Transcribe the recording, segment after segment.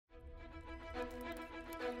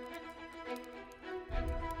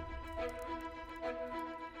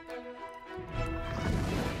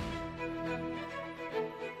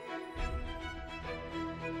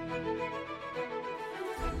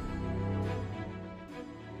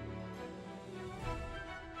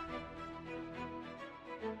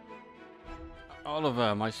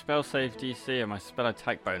Oliver, my spell save DC and my spell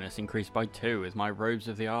attack bonus increased by 2 with my Robes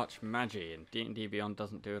of the Archmagi, and D&D Beyond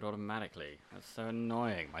doesn't do it automatically. That's so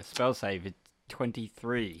annoying. My spell save is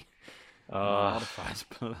 23. Modifiers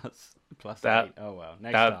plus 8. Oh well,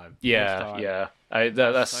 next time.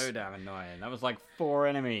 That's so damn annoying. That was like 4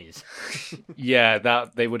 enemies. Yeah,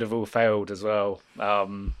 that they would have all failed as well.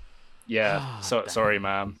 Sorry,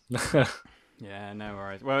 man. Yeah, no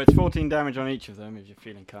worries. Well, it's 14 damage on each of them if you're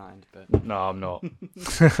feeling kind, but No, I'm not.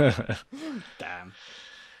 damn.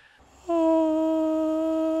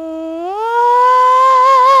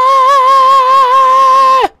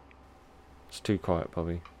 It's too quiet,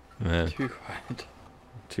 Bobby. Yeah. Too quiet.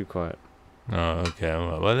 Too quiet. Oh, okay.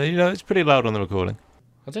 Well, it's pretty loud on the recording.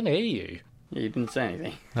 I didn't hear you. Yeah, you didn't say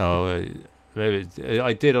anything. Oh, maybe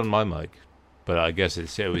I did on my mic, but I guess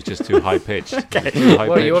it was just too high pitched. Okay.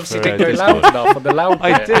 Well, you obviously didn't go loud enough on the loud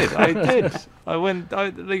bit. I did.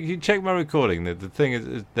 You check my recording. The thing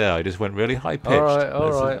is there. I just went really high pitched.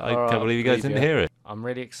 All right. I can't believe you guys didn't hear it. I'm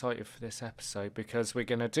really excited for this episode because we're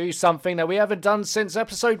going to do something that we haven't done since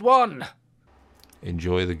episode 1.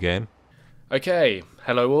 Enjoy the game. Okay,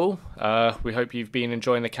 hello all. We hope you've been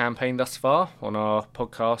enjoying the campaign thus far on our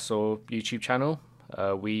podcast or YouTube channel.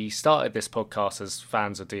 We started this podcast as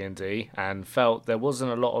fans of D&D and felt there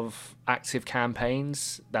wasn't a lot of active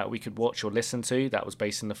campaigns that we could watch or listen to that was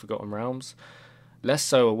based in the Forgotten Realms. Less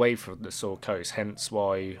so away from the Sword Coast, hence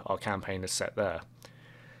why our campaign is set there.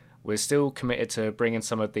 We're still committed to bringing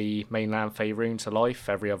some of the mainland Faerun to life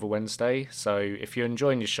every other Wednesday, so if you're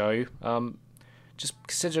enjoying the show, just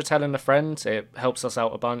consider telling a friend. It helps us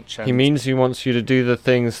out a bunch. And He means he wants you to do the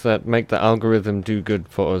things that make the algorithm do good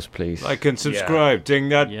for us, please. Like and subscribe. Ding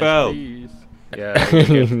that bell. Please.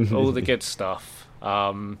 Yeah, all the good stuff.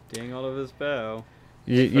 Ding Oliver's bell.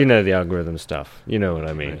 You know the algorithm stuff. You know what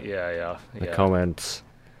I mean. Yeah. The comments,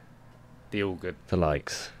 The all good, the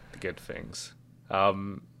likes. the good things.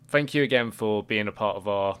 Thank you again for being a part of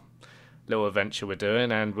our little adventure we're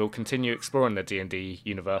doing, and we'll continue exploring the D&D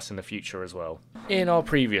universe in the future as well. In our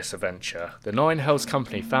previous adventure, the Nine Hells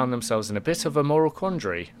Company found themselves in a bit of a moral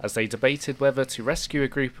quandary as they debated whether to rescue a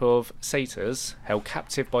group of satyrs held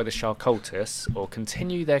captive by the Shah cultists or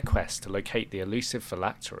continue their quest to locate the elusive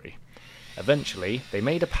Phylactery. Eventually, they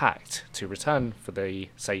made a pact to return for the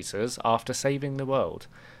satyrs after saving the world,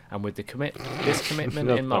 and with this commitment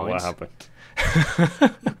in mind, what happened.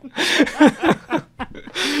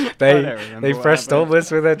 They pressed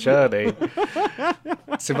onwards with their journey.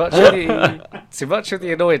 To much of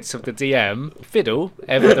the annoyance of the DM, Fiddle,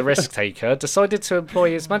 ever the risk taker, decided to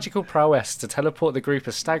employ his magical prowess to teleport the group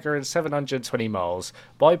a staggering 720 miles,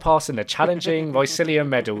 bypassing the challenging Mycelium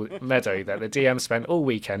meadow that the DM spent all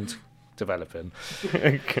weekend developing.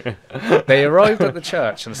 Okay. They arrived at the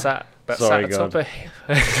church and sat Sorry, atop a...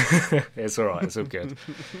 It's alright, it's all good.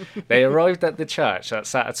 They arrived at the church that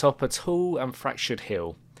sat atop a tall and fractured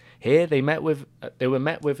hill. Here they were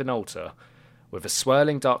met with an altar, with a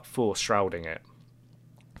swirling dark force shrouding it.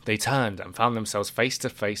 They turned and found themselves face to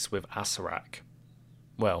face with Asarak.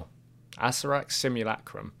 Well, Asarak's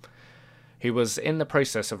simulacrum, who was in the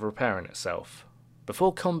process of repairing itself.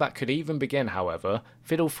 Before combat could even begin, however,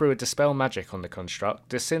 Fiddle threw a dispel magic on the construct,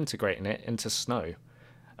 disintegrating it into snow,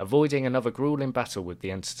 avoiding another grueling battle with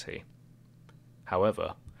the entity.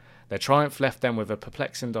 However, their triumph left them with a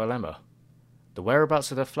perplexing dilemma. The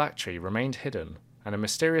whereabouts of the Phylactery remained hidden, and a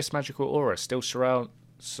mysterious magical aura still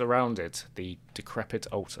surrounded the decrepit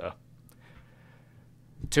altar.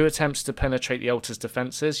 2 attempts to penetrate the altar's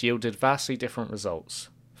defences yielded vastly different results.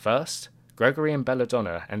 First, Gregory and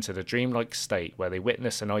Belladonna entered a dreamlike state where they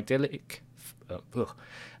witnessed an idyllic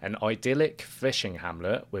fishing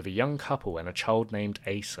hamlet with a young couple and a child named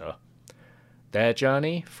Asa. Their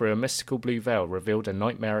journey through a mystical blue veil revealed a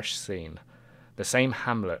nightmarish scene. The same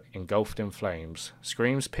hamlet engulfed in flames,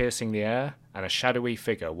 screams piercing the air, and a shadowy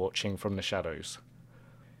figure watching from the shadows.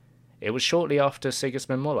 It was shortly after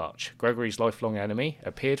Sigismund Mollach, Gregory's lifelong enemy,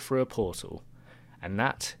 appeared through a portal, and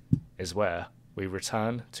that is where we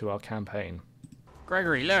return to our campaign.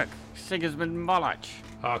 Gregory, look! Sigismund Mollach.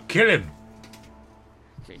 I'll kill him.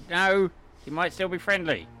 No, he might still be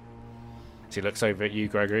friendly. As he looks over at you,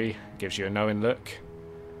 Gregory, gives you a knowing look.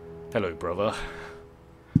 Hello, brother.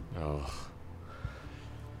 Oh.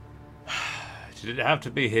 Did it have to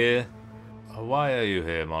be here? Why are you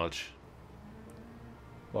here, Mollach?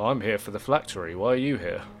 Well, I'm here for the Phylactery. Why are you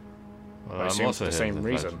here? Well, I assume I'm also for the here same for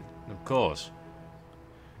reason. Phylactery. Of course.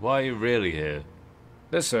 Why are you really here?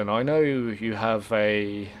 Listen, I know you have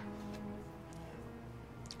an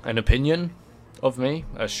opinion of me,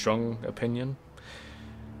 a strong opinion.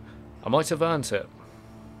 I might have earned it.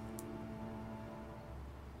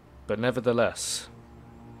 but nevertheless,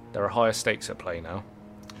 there are higher stakes at play now.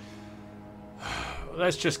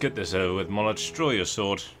 Let's just get this over with, Mollich. Draw your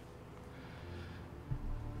sword.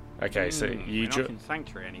 Okay, so We're not in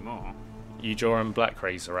Sanctuary anymore. you drawing Black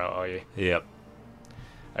Razor out, are you? Yep.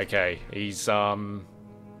 Okay, he's doesn't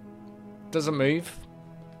move.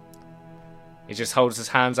 He just holds his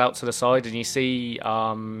hands out to the side, and you see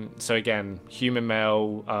so again, human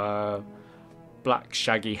male, black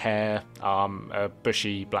shaggy hair, a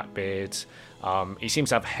bushy black beard. He seems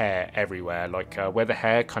to have hair everywhere, like where the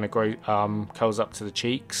hair kind of curls up to the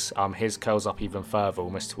cheeks. His curls up even further,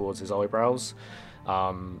 almost towards his eyebrows.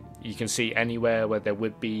 You can see anywhere where there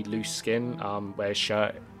would be loose skin, where his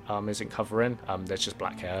shirt isn't covering. There's just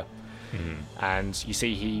black hair, and you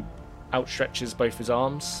see he outstretches both his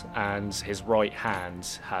arms, and his right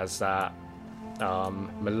hand has that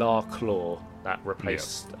malar claw that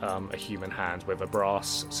replaced a human hand with a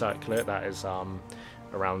brass circlet that is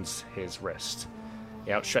around his wrist.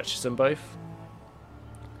 He outstretches them both.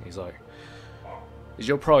 He's like, "Is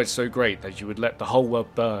your pride so great that you would let the whole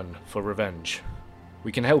world burn for revenge?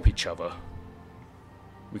 We can help each other.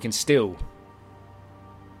 We can still,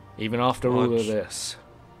 even after all of this."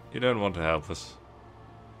 You don't want to help us.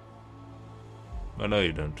 I know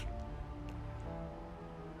you don't.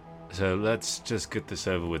 So let's just get this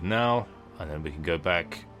over with now, and then we can go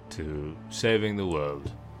back to saving the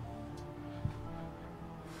world.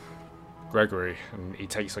 Gregory, and he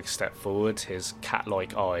takes like a step forward, his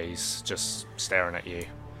cat-like eyes just staring at you.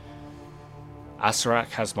 Asarak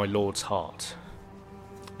has my lord's heart.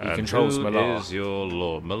 He controls Malar. Who is your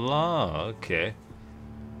lord? Malar, okay.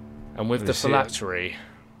 And with the Phylactery,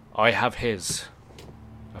 I have his.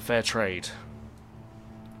 A fair trade.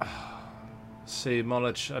 See,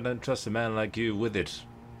 Mollich, I don't trust a man like you with it.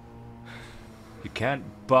 You can't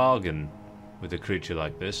bargain with a creature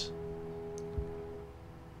like this.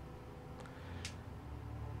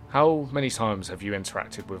 How many times have you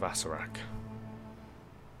interacted with Asarak?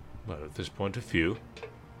 Well, at this point, a few.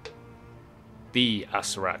 The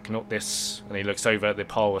Asarak, not this. And he looks over at the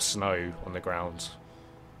pile of snow on the ground.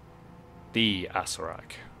 The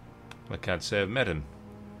Asarak. I can't say I've met him.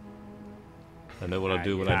 I know what I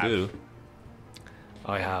do you when I have. do.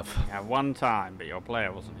 I have. Yeah, one time, but your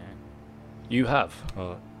player wasn't here. You have.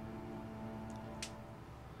 Oh.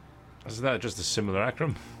 Isn't that just a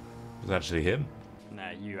simulacrum? It was actually him. No,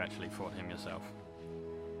 you actually fought him yourself.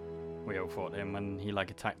 We all fought him when he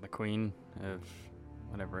attacked the queen of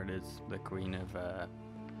whatever it is, the queen of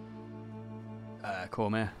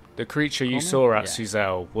Cormyr. The creature you Cormyr? saw at Yeah.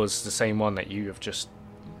 Suzel was the same one that you have just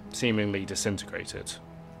seemingly disintegrated.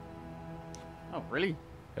 Oh, really?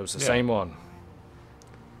 It was the Yeah. same one.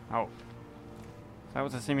 Oh. That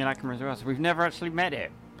was a simulacrum as well, so we've never actually met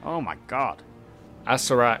it. Oh my god.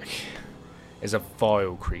 Asarak is a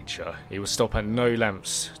vile creature. He will stop at no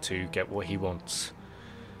lengths to get what he wants.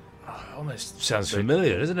 Almost sounds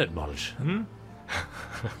familiar, isn't it, Mollich? Hmm?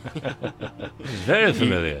 It's very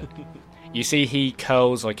familiar. You see he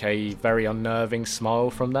curls like a very unnerving smile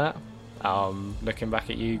from that. Looking back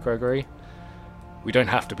at you, Gregory. We don't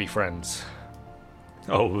have to be friends.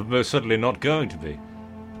 Oh, we're most certainly not going to be.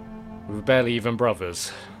 We're barely even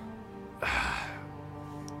brothers.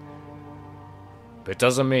 But it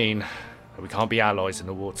doesn't mean that we can't be allies in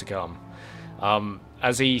the war to come.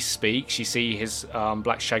 As he speaks, you see his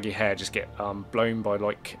black shaggy hair just get blown by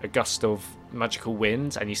like a gust of magical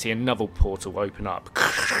wind, and you see another portal open up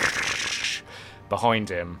behind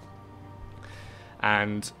him.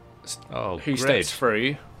 And Oh, who great. steps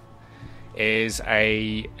through is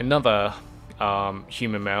another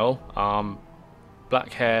human male.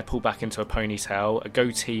 Black hair pulled back into a ponytail, a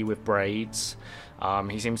goatee with braids.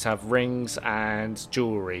 He seems to have rings and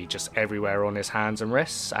jewellery just everywhere on his hands and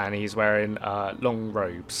wrists, and he's wearing long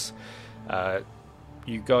robes.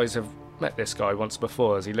 You guys have met this guy once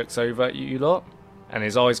before as he looks over at you lot, and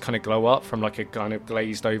his eyes kind of glow up from like a kind of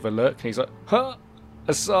glazed over look, and he's like, "Huh?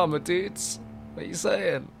 Asama, dudes? What are you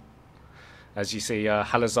saying?" As you see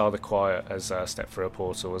Halazar the Quiet has stepped through a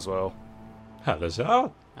portal as well.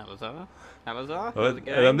 Halazar? Halazar? Halazar? Well, How's it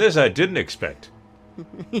going? and this I didn't expect.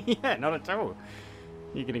 Yeah, not at all.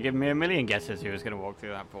 You're going to give me a million guesses who was going to walk through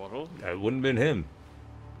that portal? It wouldn't have been him.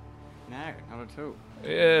 No, not at all.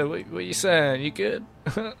 Yeah, what are you saying? You good?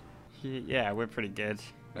 Yeah, we're pretty good.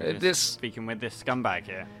 We're just This speaking with this scumbag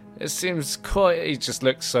here. it seems quite. He just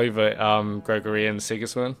looks over at Gregory and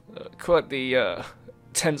Sigismund. Quite the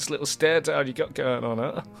tense little stare down you got going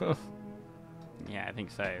on, huh? Yeah, I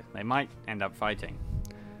think so. They might end up fighting.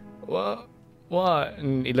 What?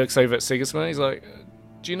 And he looks over at Sigismund. He's like,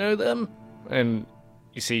 "Do you know them?" And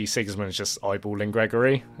you see Sigismund's just eyeballing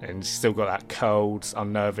Gregory, and he's still got that cold,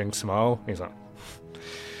 unnerving smile. He's like,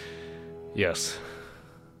 yes,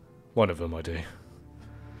 one of them I do.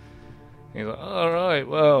 He's like, alright,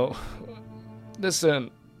 well,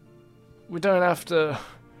 listen, we don't have to...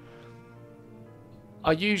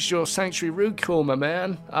 I used your sanctuary root calmer,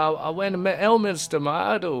 man. I went and met Elminster,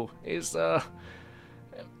 my idol.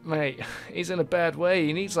 Mate, he's in a bad way.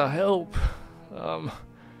 He needs our help.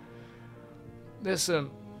 Listen.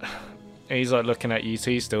 And he's like looking at you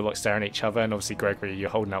two, still like staring at each other, and obviously Gregory, you're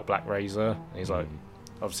holding out Black Razor. And he's like,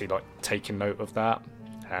 obviously like taking note of that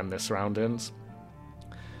and the surroundings.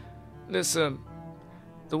 Listen,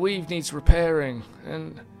 the weave needs repairing,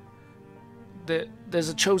 and there's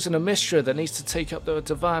a chosen Amistra that needs to take up the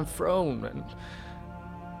divine throne, and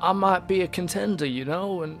I might be a contender, you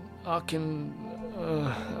know, and I can,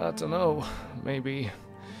 I don't know, maybe,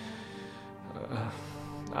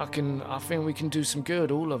 I think we can do some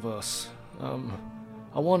good, all of us.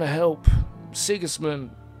 I want to help.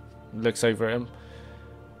 Sigismund looks over at him.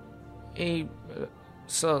 He,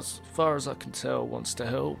 so as far as I can tell, wants to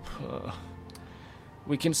help.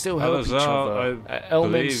 We can still help each other. I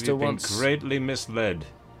believe you've been greatly misled.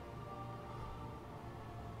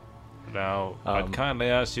 Now, I'd kindly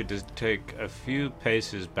ask you to take a few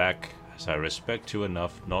paces back, as I respect you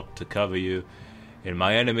enough not to cover you in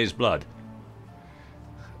my enemy's blood.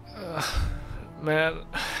 Man,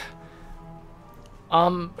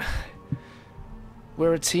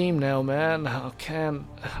 we're a team now, man. I can't,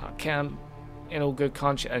 in all good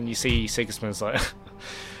conscience. And you see Sigismund's like,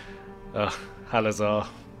 Halazar,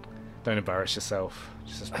 don't embarrass yourself.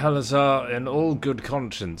 Halazar, in all good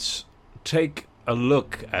conscience, take a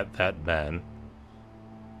look at that man.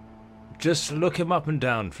 Just look him up and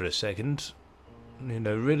down for a second. You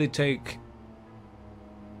know, really take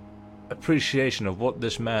appreciation of what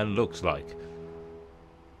this man looks like.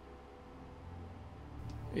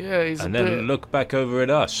 Yeah, he's and then look back over at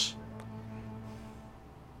us.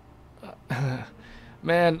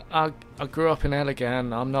 Man, I grew up in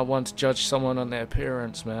Elegant. I'm not one to judge someone on their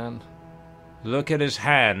appearance, man. Look at his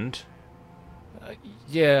hand.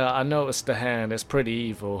 Yeah, I noticed the hand. It's pretty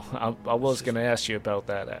evil. I was going to ask you about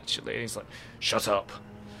that, actually. He's like, shut up.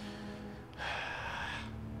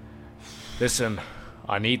 Listen,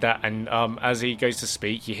 I need that. And as he goes to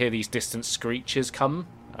speak, you hear these distant screeches come.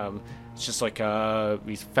 It's just like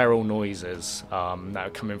these feral noises that are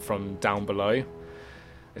coming from down below.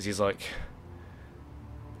 As he's like,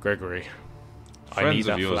 Gregory, I need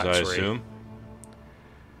that Friends of yours, I assume?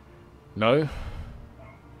 No.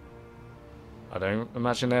 I don't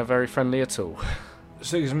imagine they're very friendly at all.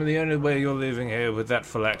 Sigismund, the only way you're leaving here with that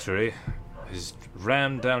phylactery is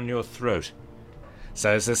rammed down your throat.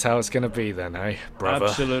 So is this how it's going to be then, eh, brother?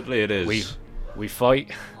 Absolutely it is. We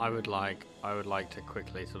fight. I would like to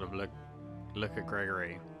quickly sort of look at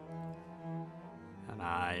Gregory, and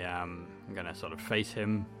I'm gonna sort of face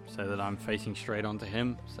him so that I'm facing straight onto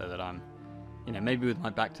him, so that I'm, you know, maybe with my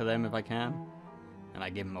back to them if I can, and I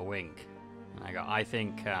give him a wink, and I go, I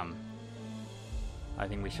think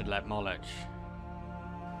we should let Molech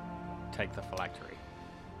take the phylactery.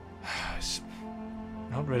 It's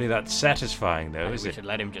not really that satisfying, though, is it? We should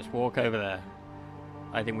let him just walk over there.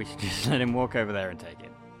 I think we should just let him walk over there and take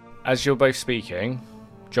it. As you're both speaking,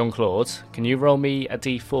 John Claude, can you roll me a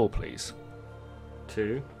d4, please?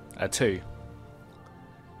 2. A 2.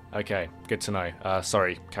 Okay, good to know.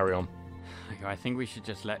 Sorry, carry on. I think we should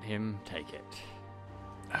just let him take it.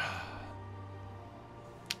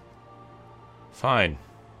 Fine.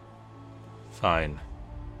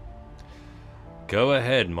 Go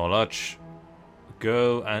ahead, Molech.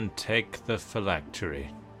 Go and take the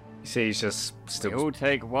phylactery. You see, he's just still... We all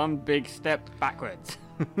take one big step backwards.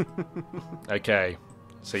 Okay,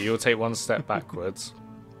 so you'll take one step backwards.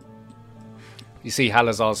 You see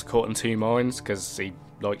Halazar's caught in two minds, because he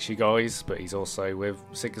likes you guys, but he's also with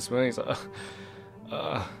Sigismund. He's like,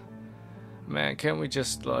 man, can't we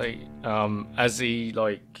just, like... as he,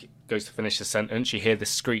 like, goes to finish the sentence, you hear the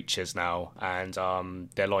screeches now, and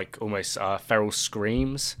they're like almost feral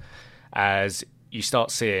screams, as you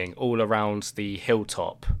start seeing all around the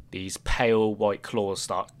hilltop, these pale white claws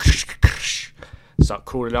start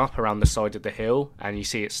crawling up around the side of the hill, and you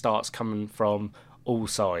see it starts coming from all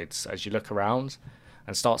sides as you look around,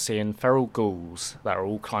 and start seeing feral ghouls that are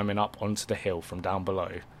all climbing up onto the hill from down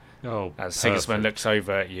below. Oh, as Sigismund looks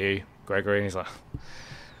over at you, Gregory, and he's like,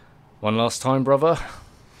 one last time, brother.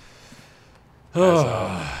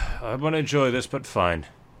 I want to enjoy this, but fine.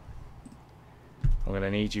 I'm going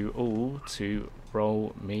to need you all to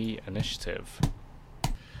roll me initiative.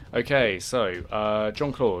 Okay, so,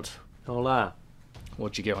 John Claude. Hola.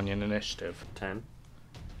 What'd you get on your initiative? 10.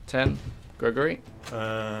 10. Gregory.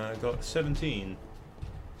 I got 17.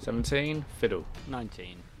 17. Fiddle.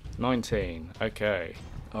 19. 19. Okay.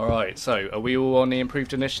 All right. So are we all on the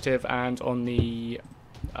improved initiative and on the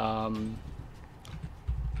owlbear?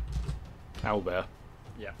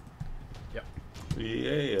 Yeah.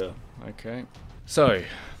 Yeah. Okay. So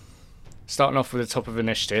starting off with the top of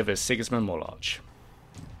initiative is Sigismund Mollarch.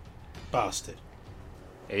 Bastard.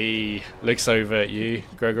 He looks over at you,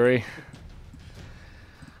 Gregory.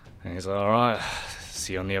 And he's like, alright,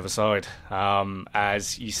 see you on the other side.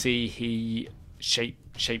 As you see, he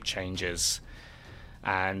shape changes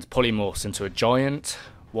and polymorphs into a giant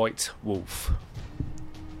white wolf.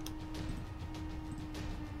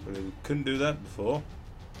 Well, we couldn't do that before.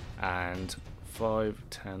 And 5,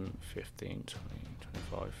 10, 15, 20,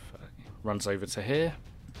 25, 30. Runs over to here.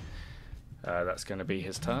 That's going to be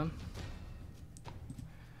his turn.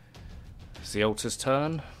 It's the altar's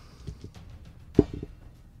turn.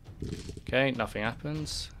 Okay, nothing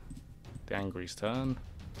happens. The angry's turn.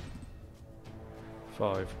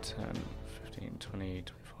 5, 10, 15, 20,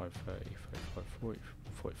 25, 30, 35, 40,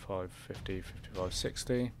 45, 50, 55,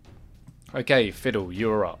 60. Okay, Fiddle,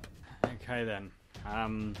 you're up. Okay then. I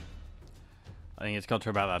think it's got to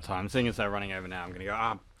about that time. Seeing as they're running over now, I'm going to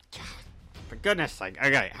go, for goodness sake.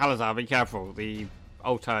 Okay, Halazar, be careful. The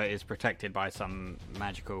altar is protected by some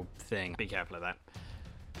magical thing. Be careful of that.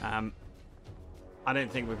 I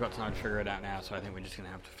don't think we've got time to figure it out now, so I think we're just going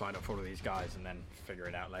to have to fight off all of these guys and then figure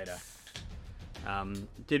it out later.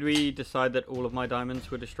 Did we decide that all of my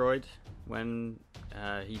diamonds were destroyed when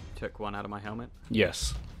he took one out of my helmet?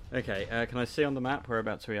 Yes. Okay, can I see on the map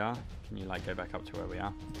whereabouts we are? Can you, go back up to where we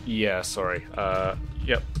are? Yeah, sorry.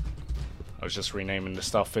 Yep. I was just renaming the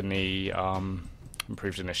stuff in the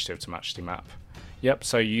improved initiative to match the map. Yep,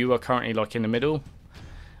 so you are currently, in the middle.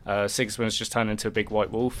 Sigismund's just turned into a big white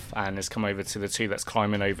wolf and has come over to the two that's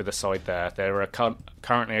climbing over the side there. There are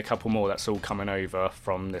currently a couple more that's all coming over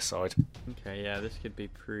from this side. Okay, yeah, this could be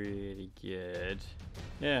pretty good.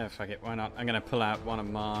 Yeah, fuck it, why not? I'm going to pull out one of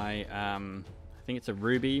my, I think it's a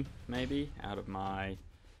ruby, maybe, out of my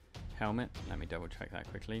helmet. Let me double check that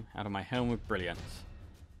quickly. Out of my helm of brilliance,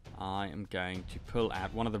 I am going to pull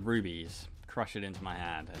out one of the rubies, crush it into my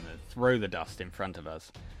hand, and then throw the dust in front of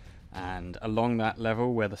us. And along that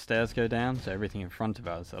level where the stairs go down, so everything in front of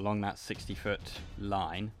us, along that 60-foot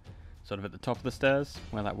line, sort of at the top of the stairs,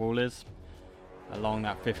 where that wall is, along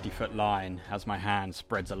that 50-foot line, as my hand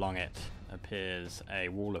spreads along it, appears a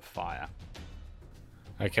wall of fire.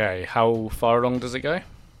 Okay, how far along does it go?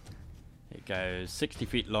 It goes 60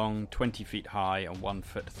 feet long, 20 feet high, and 1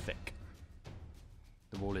 foot thick.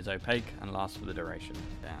 The wall is opaque and lasts for the duration.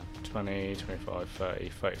 Down. 20, 25, 30,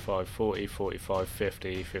 35, 40, 45,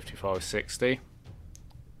 50, 55, 60.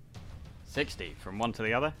 60 from one to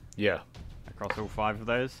the other? Yeah. Across all 5 of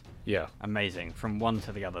those? Yeah. Amazing. From one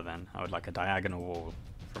to the other then. I would like a diagonal wall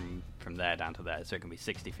from there down to there, so it can be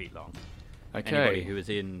 60 feet long. Okay. Anybody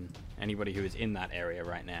who is in that area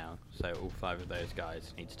right now, so all 5 of those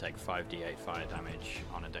guys need to take 5d8 fire damage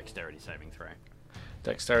on a dexterity saving throw.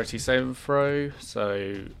 Dexterity saving throw,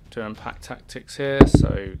 so doing pack tactics here,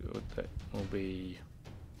 so that will be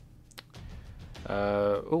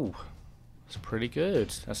that's pretty good.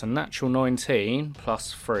 That's a natural 19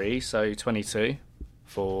 plus 3, so 22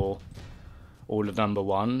 for all of number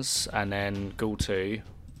 1s, and then Ghoul 2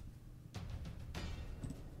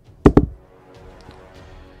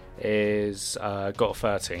 is got a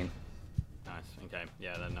 13. Nice, okay.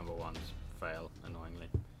 Yeah, the number 1s fail, annoyingly.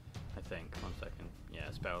 I think. 1 second. Yeah,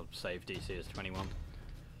 spell save DC is 21.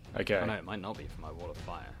 Okay. Oh no, it might not be for my wall of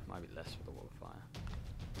fire. It might be less for the wall of fire.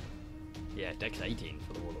 Yeah, dex 18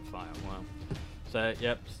 for the wall of fire. Wow. So,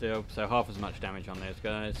 yep, still. So half as much damage on those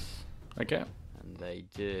guys. Okay. And they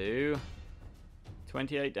do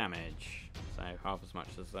 28 damage. So half as much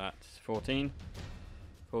as that. 14.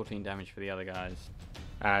 14 damage for the other guys.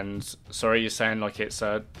 And, sorry, you're saying it's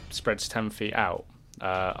spreads 10 feet out?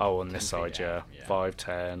 On this side, yeah. 5,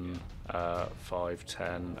 10... 5,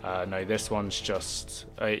 10. No, this one's just...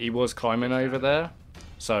 he was climbing over there.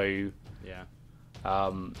 So... Yeah.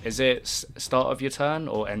 Is it start of your turn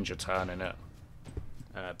or end your turn in it?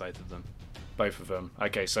 Both of them. Both of them.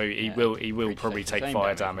 Okay, so he will probably take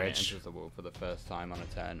fire damage. Enters the wall for the first time on a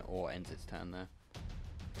turn or ends its turn there.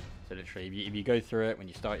 So literally, if you go through it when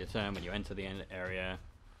you start your turn, when you enter the area,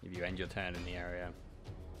 if you end your turn in the area,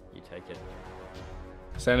 you take it.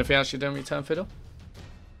 Is there anything else you're doing with your turn, Fiddle?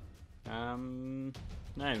 No,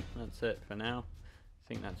 that's it for now. I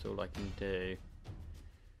think that's all I can do.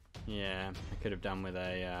 Yeah, I could have done with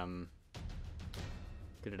a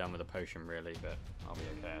potion really, but I'll be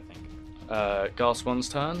okay, I think. Gas one's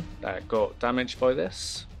turn. That got damaged by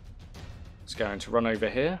this. It's going to run over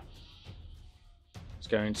here. It's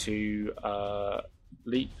going to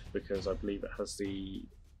leap because I believe it has it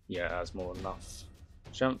has more than enough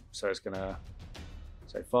jump. So it's going to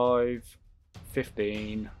say 5,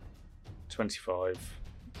 15, 25,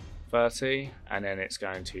 30, and then it's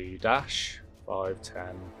going to dash 5, 10,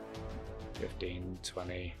 15,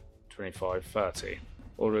 20, 25, 30.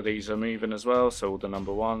 All of these are moving as well, so all the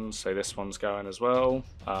number ones. So this one's going as well.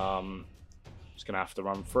 It's going to have to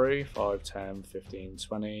run through 5, 10, 15,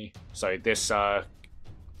 20. So this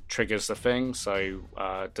triggers the thing. So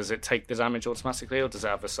does it take the damage automatically, or does it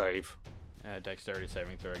have a save? Dexterity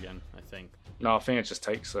saving throw again, I think. No, I think it just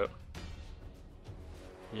takes it.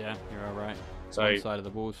 Yeah, you're alright. So One side of the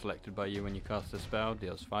wall selected by you when you cast a spell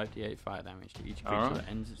deals 5d8 fire damage to each creature that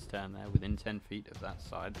ends its turn there within 10 feet of that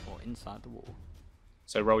side or inside the wall.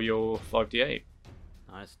 So roll your 5d8.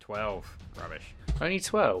 Nice, 12. Rubbish. Only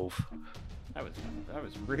 12. That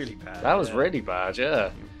was really bad. That was really bad,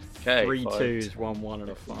 yeah. Okay. 3 5, 2s, 1 1 and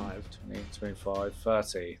a 5. 20, 25,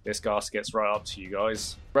 30. This ghast gets right up to you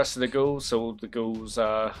guys. Rest of the ghouls, so all the ghouls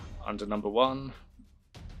are under number 1,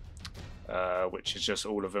 which is just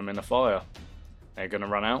all of them in a fire. They're going to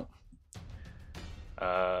run out.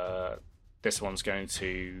 This one's going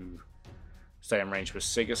to stay in range with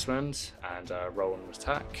Sigismund and roll an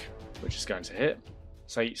attack, which is going to hit.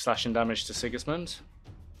 So 8 slashing damage to Sigismund.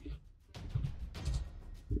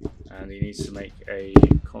 And he needs to make a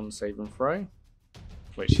con saving throw,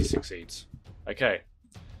 which he succeeds. Okay.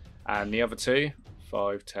 And the other two,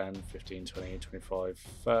 5, 10, 15, 20, 25,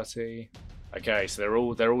 30. Okay, so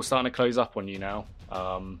they're all starting to close up on you now.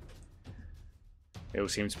 They all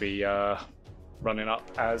seem to be running up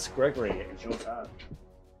as Gregory. It's your turn.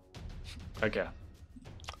 Okay.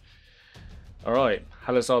 Alright,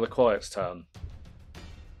 Halazar the Quiet's turn.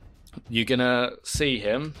 You're gonna see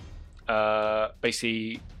him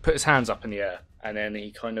basically put his hands up in the air, and then he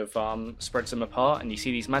kind of spreads them apart, and you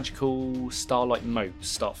see these magical starlight motes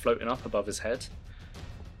start floating up above his head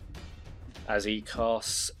as he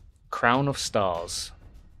casts Crown of Stars.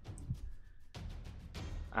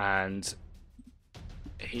 And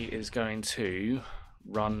he is going to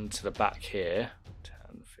run to the back here,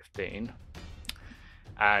 10, 15,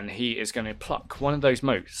 and he is going to pluck one of those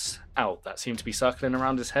motes out that seem to be circling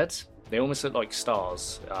around his head. They almost look like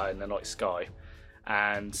stars in the night sky.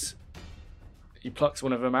 And he plucks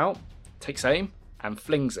one of them out, takes aim, and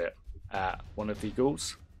flings it at one of the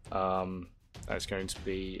ghouls. That's going to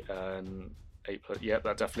be an 8 plus. Yep,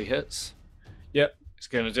 that definitely hits. Yep, it's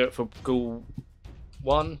going to do it for ghoul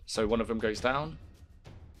 1. So one of them goes down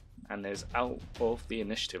and is out of the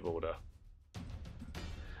initiative order.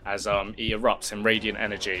 As he erupts in radiant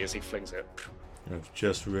energy as he flings it. I've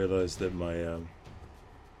just realised that my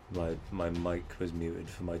my mic was muted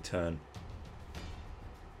for my turn.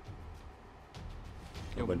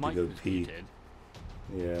 I went to go pee.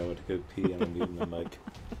 Yeah, I went to go pee and I muted my mic.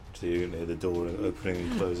 So you can hear the door opening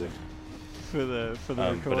and closing. For the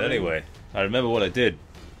recording. But anyway, I remember what I did.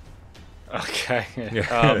 Okay.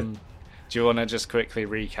 Do you want to just quickly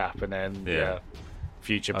recap and then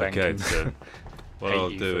future Ben Okay, can so what I'll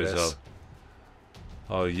do is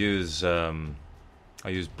I'll use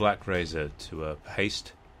Black Razor to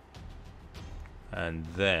haste, and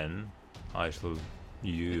then I shall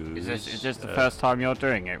use. Is this the first time you're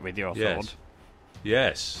doing it with your sword?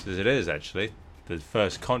 Yes, it is actually the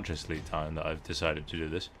first consciously time that I've decided to do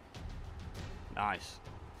this. Nice.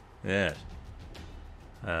 Yes.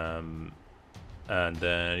 And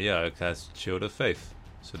then I cast Shield of Faith,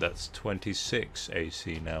 so that's 26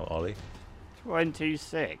 AC now, Ollie.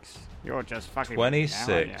 26. You're just fucking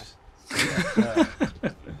 26.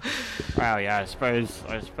 Well, yeah, I suppose,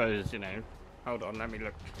 hold on, let me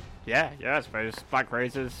look. Yeah, I suppose Black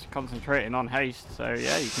Razor's concentrating on haste, so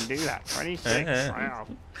yeah, you can do that. 26, wow.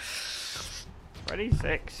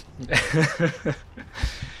 26.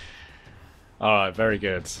 Alright, very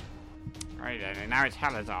good. Right then, and now it's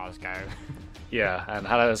Halazar's go. Yeah, and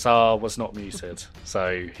Halazar was not muted,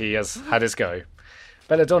 so he has had his go.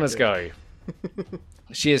 Belladonna's go.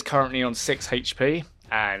 She is currently on 6 HP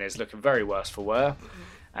and is looking very worse for wear.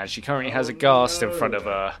 And she currently has a ghast in front of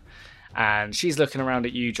her. And she's looking around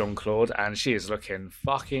at you, John Claude, and she is looking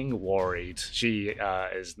fucking worried. She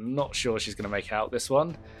is not sure she's going to make out this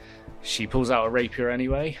one. She pulls out a rapier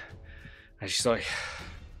anyway, and she's like,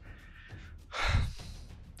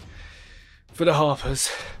 for the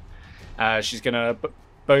Harpers. She's going to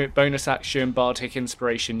bonus action Bardic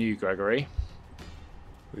Inspiration you, Gregory.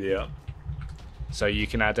 Yeah. So you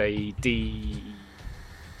can add a D...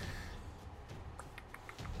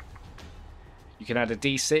 You can add a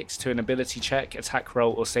D6 to an ability check, attack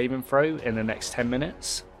roll, or saving throw in the next 10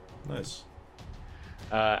 minutes. Nice.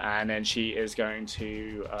 And then she is going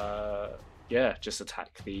to, just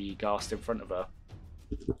attack the ghast in front of her.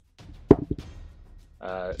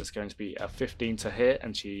 It's going to be a 15 to hit,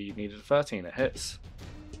 and she needed a 13. It hits.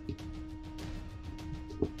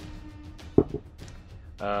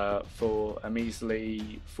 For a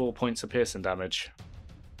measly 4 points of piercing damage.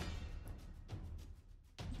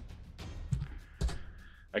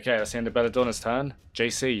 Okay, that's the end of Belladonna's turn.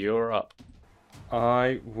 JC, you're up.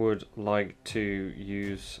 I would like to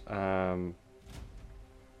use. Let me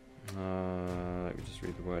just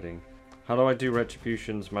read the wording. How do I do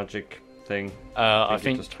Retribution's magic thing? I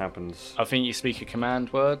think it just happens. I think you speak a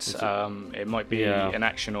command word. It might be an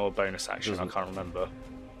action or a bonus action. I can't remember.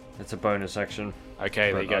 It's a bonus action.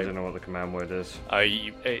 Okay, there you go. I don't know what the command word is.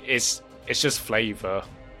 It's just flavor.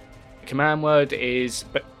 The command word is,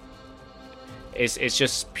 but it's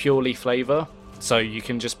just purely flavor. So you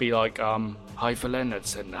can just be like, hi for Leonard,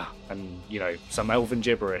 and you know, some elven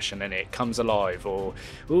gibberish, and then it comes alive, or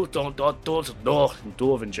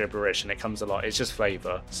dwarven gibberish, and it comes alive. It's just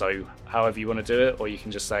flavor. So however you want to do it, or you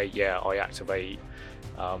can just say, yeah, I activate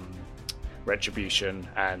Retribution,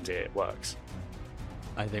 and it works.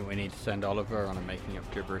 I think we need to send Oliver on a making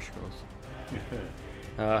up gibberish course.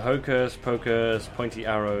 Hocus pocus, pointy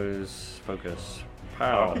arrows, focus.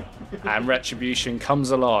 Pow. And Retribution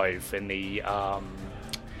comes alive in the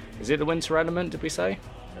is it the winter element, did we say?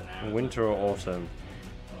 Winter or autumn?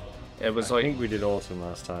 It was I think we did autumn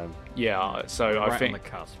last time. Yeah, so We're I right think on the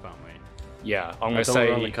cusp, aren't we? yeah, I'm I gonna thought we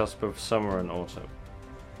were on say the cusp of summer and autumn.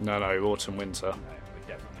 no, autumn, winter. No, we're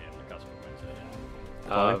definitely on the cusp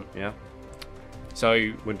of winter. Yeah.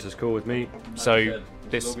 So Winter's cool with me. so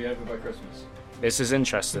this will be over by Christmas. this is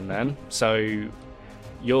interesting then. So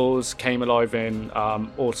yours came alive in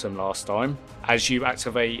autumn last time. As you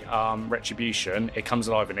activate Retribution, it comes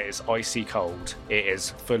alive and it is icy cold. It is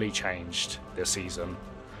fully changed this season.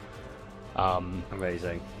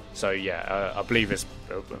 Amazing. So yeah, I believe it's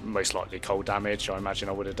most likely cold damage. I imagine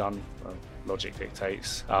I would have done. Logic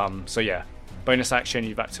dictates. So yeah, bonus action.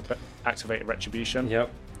 You've activated Retribution.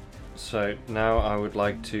 Yep. So now I would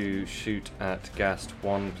like to shoot at Ghast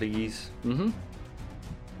 1, please.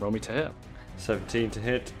 Roll me to hit. 17 to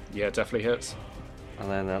hit, Yeah, definitely hits. and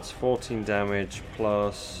then that's 14 damage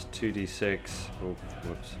plus 2d6. Oh,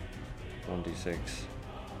 whoops. 1d6.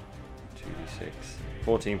 2d6.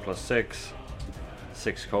 14 plus 6.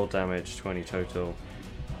 6 cold damage, 20 total.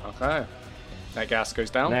 Okay. That gas goes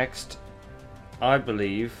down. Next, I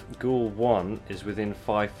believe Ghoul 1 is within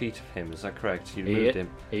 5 feet of him. Is that correct? You moved him.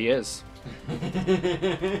 He is.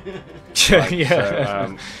 Right, yeah.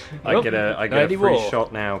 So, I get a free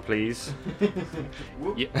shot now, please.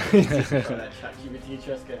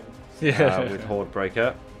 Yeah. With Horde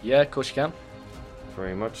Breaker. Yeah, of course you can.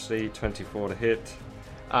 Very much the 24 to hit.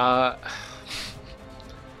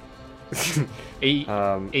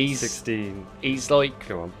 He's 16. He's like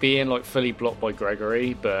Go on. being like fully blocked by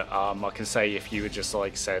Gregory, but I can say if you had just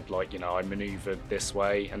like said like, you know, I maneuvered this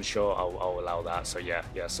way, and sure, I'll allow that. So yeah,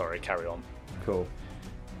 sorry, carry on. Cool.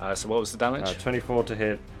 So what was the damage? 24 to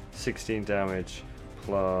hit, 16 damage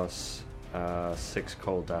plus 6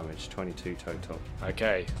 cold damage, 22 total.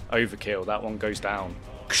 Okay, overkill. That one goes down.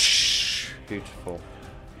 Beautiful.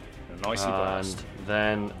 A nicey blast. And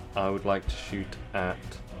then I would like to shoot at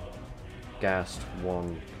Ghast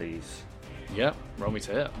 1, please. Yep, roll me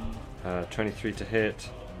to hit. 23 to hit,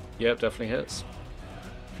 Yep, definitely hits.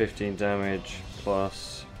 15 damage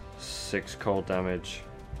plus 6 cold damage,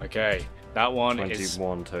 Okay, that one is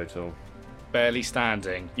 21 total. barely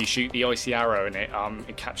standing. You shoot the icy arrow and it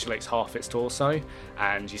encapsulates half its torso,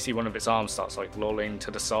 and you see one of its arms starts like lolling to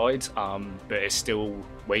the side, but it's still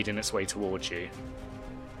wading its way towards you.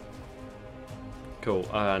 Cool.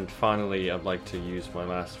 And finally, I'd like to use my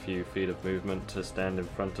last few feet of movement to stand in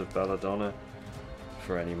front of Belladonna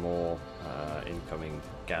for any more incoming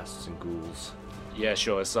ghasts and ghouls. Yeah,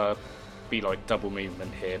 sure. It's be like double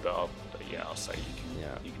movement here, but I'll say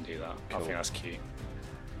you can do that. Cool. I think that's cute.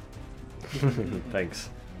 Thanks.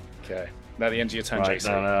 Okay. Now the end of your turn, Right, JC.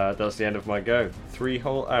 and that's the end of my go. 3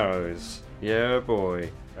 whole arrows. Yeah,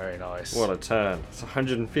 boy. Very nice. What a turn. It's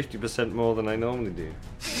 150% more than I normally do.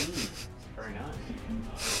 Very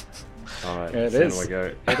nice. Alright, Yeah, it that's is. the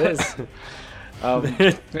end of my go. It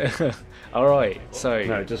is. All right. So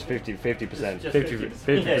No, just 50%. Just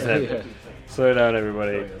 50%. Yeah. Slow down,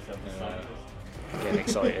 everybody. Getting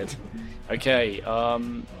excited. Okay.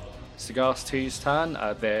 Cigar's 2's turn.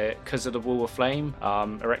 They're, because of the wall of flame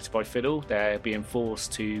erected by Fiddle, they're being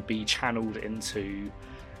forced to be channeled into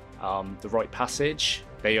the right passage.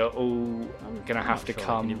 They are all going to have to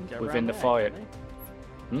come within the fire.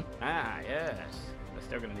 Ah, yes. They're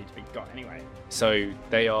still going to need to be got anyway. So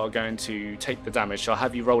they are going to take the damage. So I'll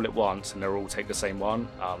have you roll it once and they'll all take the same one.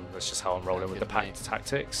 That's just how I'm rolling with the packed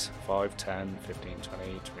tactics. 5, 10, 15,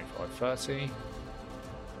 20, 25, 30.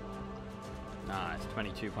 Nice.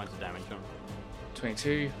 22 points of damage on.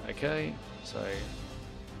 22, okay. So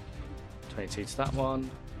 22 to that one.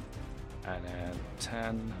 And then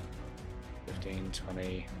 10, 15,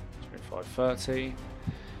 20, 25, 30.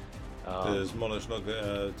 Does Monarch not get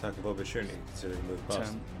an attack of opportunity considering he moved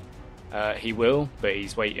past? 10. He will, but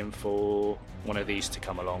he's waiting for one of these to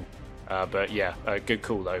come along. But yeah, good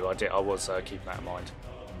call though. I was keeping that in mind.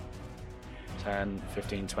 10,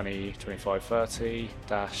 15, 20, 25, 30,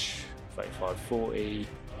 dash, 35, 40,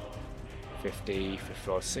 50,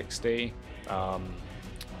 55, 60.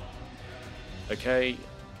 Okay,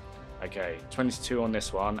 22 on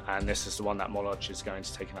this one, and this is the one that Monarch is going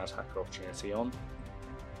to take an attack of opportunity on.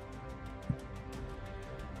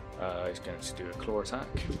 He's going to do a claw attack.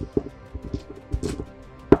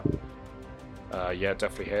 Yeah,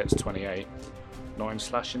 definitely hits. 28. 9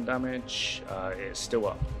 slashing damage. It's still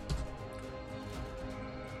up.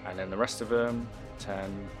 And then the rest of them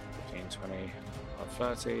 10, 15, 20,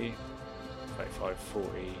 30, 35, 40,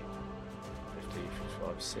 50,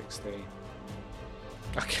 55, 60.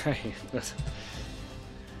 Okay.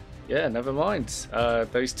 Yeah, never mind.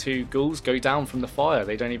 Those two ghouls go down from the fire.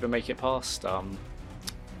 They don't even make it past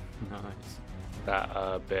Nice.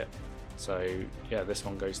 that bit. So yeah, this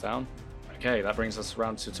one goes down. Okay, that brings us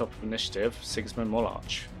around to the top of initiative. Sigismund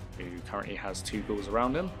Molarch, who currently has 2 ghouls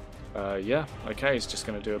around him. Yeah, okay, he's just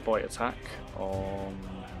going to do a bite attack on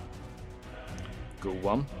Ghoul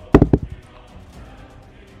 1,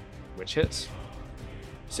 which hits.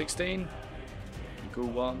 16, Ghoul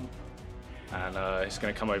 1, and he's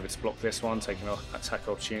going to come over to block this one, taking an attack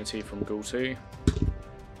opportunity from Ghoul 2.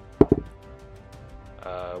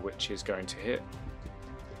 Which is going to hit,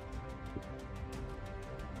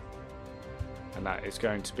 and that is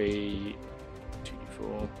going to be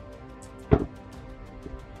 2d4,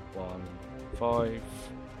 1, 5,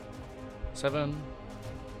 7,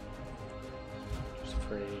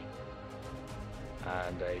 3,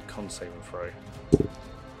 and a con saving throw,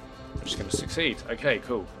 which is going to succeed. Okay,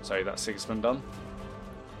 cool. So that's Sigismund done.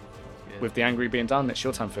 Good. With the angry being done, it's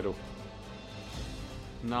your turn, Fiddle.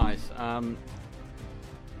 Nice.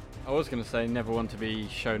 I was going to say never want to be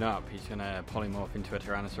shown up. He's going to polymorph into a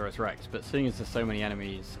Tyrannosaurus Rex, but seeing as there's so many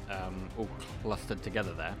enemies all clustered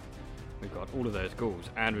together there, we've got all of those ghouls,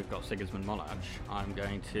 and we've got Sigismund Molarch. I'm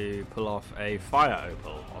going to pull off a fire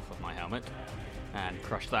opal off of my helmet and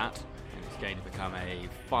crush that, and it's going to become a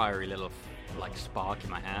fiery little like spark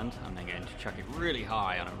in my hand. I'm then going to chuck it really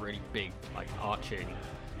high on a really big, like arching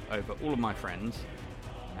over all of my friends,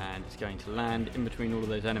 and it's going to land in between all of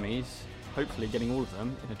those enemies, hopefully getting all of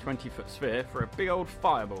them in a 20-foot sphere for a big old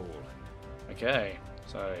fireball. Okay,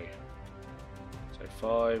 so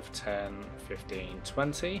 5, 10, 15,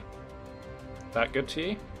 20. That good to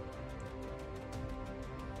you?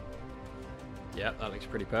 Yeah, that looks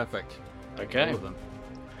pretty perfect. Okay. All of them.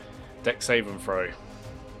 Dex save and throw,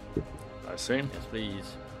 I assume. Yes,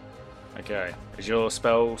 please. Okay. Is your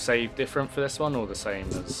spell save different for this one, or the same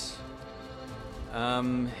as?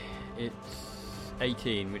 It's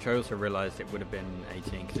 18, which I also realised it would have been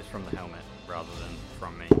 18 because it's from the helmet rather than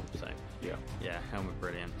from me. So yeah, helmet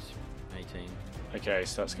brilliance, 18. Okay,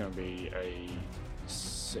 so that's going to be a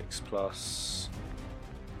 6 plus.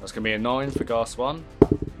 That's going to be a 9 for Gas 1.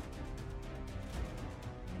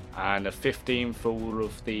 And a 15 for all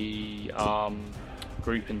of the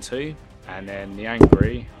group in 2. And then the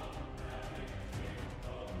angry.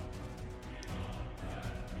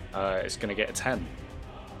 It's going to get a 10.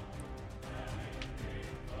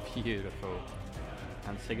 Beautiful.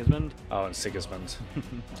 And Sigismund? Oh, and Sigismund.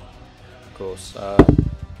 Of course.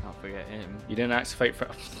 Can't forget him. You didn't activate for.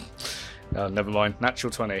 Oh, never mind.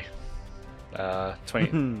 Natural 20.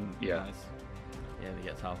 20. Yeah. Nice. Yeah, he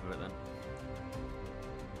gets half of it then.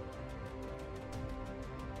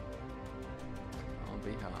 I'll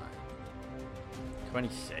be high.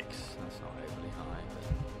 26. That's not overly high, but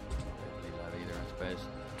not overly low either, I suppose.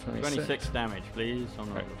 26 damage, please, on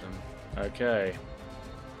all of them. Okay.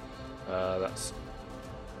 That's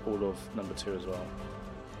all of number 2 as well.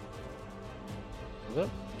 Is it?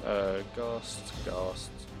 Ghast. There's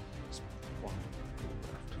 1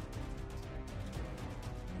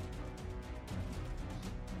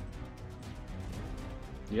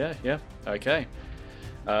 left. Yeah. Okay.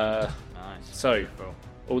 Nice. So, Beautiful.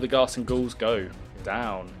 all the Ghast and ghouls go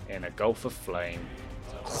down in a gulf of flame.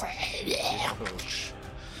 Beautiful.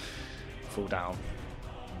 Fall down.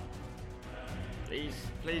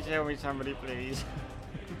 Please help me, somebody, please.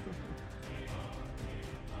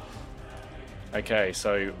 Okay,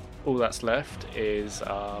 so all that's left is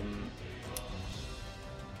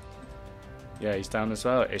yeah, he's down as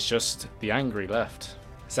well. It's just the angry left.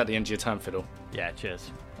 Is that the end of your turn, Fiddle? Yeah,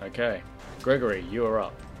 cheers. Okay. Gregory, you are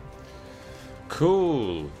up.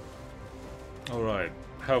 Cool. Alright.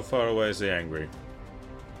 How far away is the angry?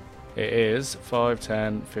 It is 5,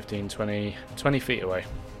 10, 15, 20 feet away.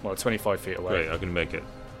 Well, 25 feet away. Great, I can make it.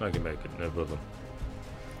 No problem.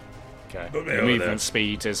 Okay. Put me The over movement there.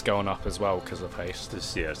 speed is going up as well because of haste.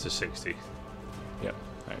 It's to 60. Yep.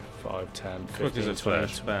 So 5, 10, Quick 15, as a 20.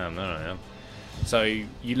 flash. Bam, there I am. So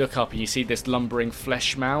you look up and you see this lumbering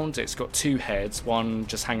flesh mound. It's got two heads, one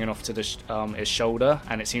just hanging off to the its shoulder,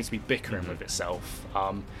 and it seems to be bickering with itself.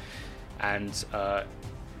 And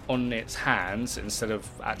on its hands, instead of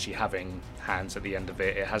actually having hands at the end of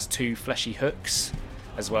it, it has two fleshy hooks,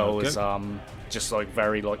 as well as just like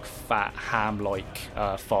very like fat ham-like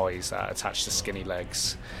thighs that are attached to skinny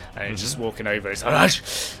legs. And it's just walking over. It's like,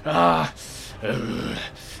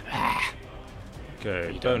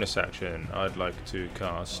 Okay, bonus action. I'd like to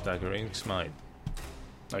cast Staggering Smite.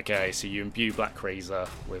 Okay, so you imbue Black Razor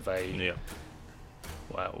with a Yeah.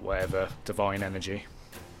 well, whatever divine energy.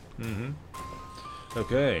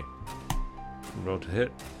 Okay. Roll to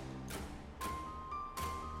hit.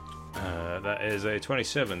 That is a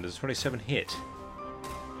 27. Does 27 hit?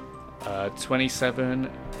 27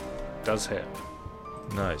 does hit.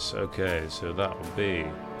 Nice. Okay, so that will be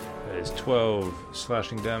is 12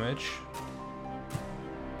 slashing damage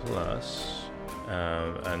plus,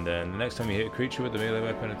 and then the next time you hit a creature with a melee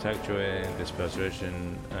weapon attack during this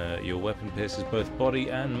persuasion, your weapon pierces both body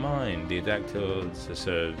and mind. The attack deals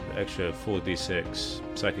so extra 4d6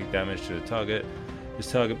 psychic damage to the target. This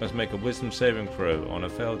target must make a wisdom saving throw. On a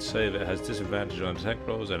failed save, it has disadvantage on attack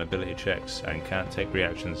rolls and ability checks, and can't take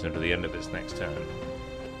reactions until the end of its next turn.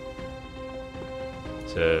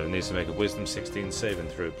 So it needs to make a wisdom 16 saving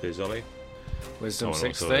throw, please, Ollie. Wisdom Oh, and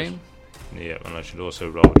also 16. Yeah, and I should also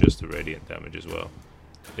roll just the radiant damage as well.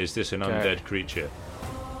 Is this an Okay. undead creature?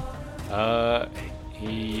 I'm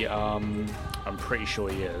pretty sure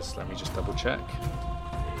he is. Let me just double check.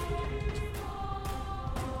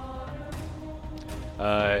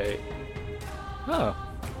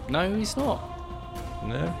 No, he's not.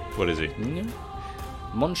 No? What is he? No.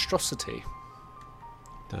 Monstrosity.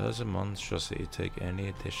 Does a monstrosity take any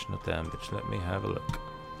additional damage? Let me have a look.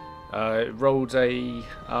 It rolled a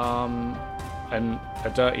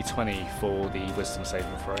dirty 20 for the wisdom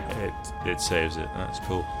saving throw. It saves it. That's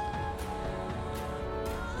cool.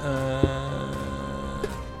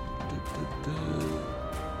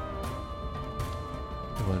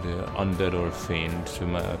 What undead or a fiend?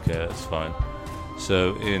 Okay, that's fine.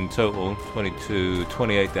 So in total,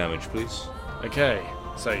 28 damage, please. Okay,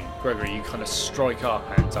 so Gregory, you kind of strike up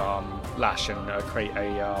and lash and create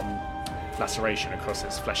a laceration across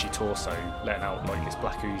its fleshy torso, letting out like this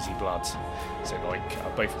black oozy blood. So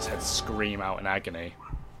like both its heads scream out in agony.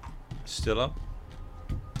 Still up?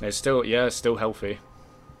 It's still still healthy.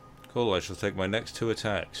 Cool, I shall take my next two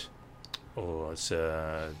attacks. Oh, it's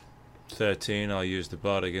 13. I'll use the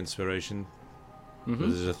Bardic Inspiration.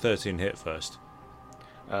 There's a 13 hit first.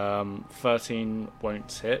 13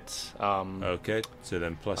 won't hit. Okay, so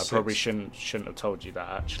then plus I 6. probably shouldn't have told you that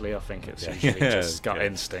actually. I think it's usually just gut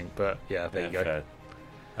instinct, but yeah, there you go.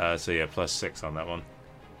 Fair. So yeah, plus 6 on that one.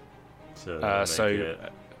 So a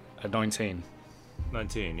 19.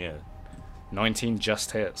 19, yeah. 19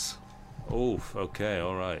 just hits. Oof, okay,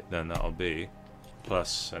 alright. Then that'll be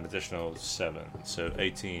plus an additional 7. So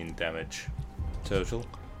 18 damage total.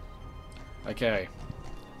 Okay.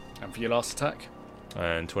 And for your last attack?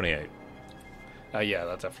 And 28. Yeah,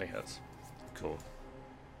 that definitely hits. Cool.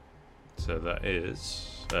 So that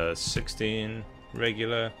is 16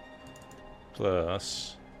 regular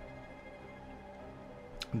plus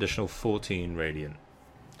additional 14 radiant.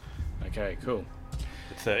 Okay, cool.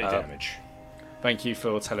 30 damage. Thank you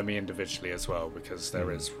for telling me individually as well, because there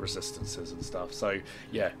is resistances and stuff. So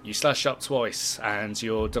yeah, you slash up twice, and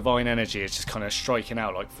your divine energy is just kind of striking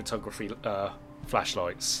out like photography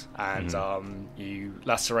flashlights, and you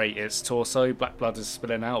lacerate its torso. Black blood is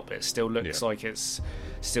spilling out, but it still looks like it's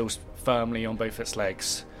still firmly on both its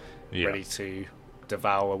legs, ready to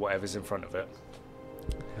devour whatever's in front of it.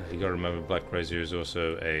 You got to remember, Black Razor is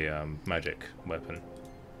also a magic weapon.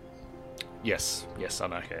 Yes, I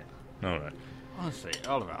know. Okay, all right. Honestly,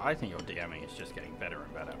 Oliver, I think your DMing is just getting better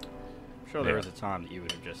and better. I'm sure there was a time that you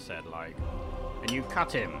would have just said, like, and you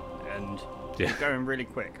cut him, and you're going really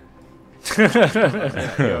quick.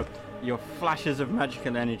 Your flashes of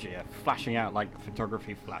magical energy are flashing out like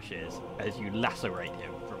photography flashes as you lacerate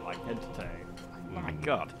him from, like, head to toe. Oh my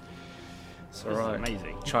god. It's This is alright.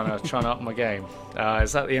 amazing. Trying to up my game.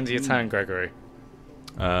 Is that the end of your turn, Gregory?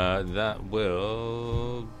 That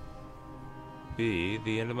will be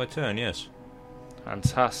the end of my turn, yes.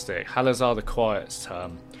 Fantastic. Halazar the Quiet's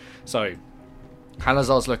turn. So,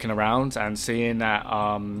 Halazar's looking around and seeing that.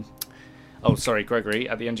 Oh, sorry, Gregory.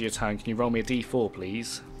 At the end of your turn, can you roll me a d4,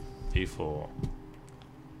 please? D4.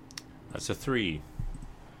 That's a 3.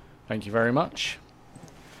 Thank you very much.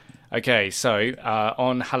 Okay, so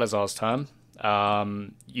on Halazar's turn,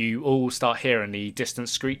 you all start hearing the distant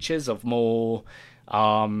screeches of more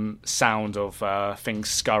sound of things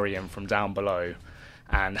scurrying from down below.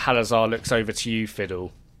 And Halazar looks over to you,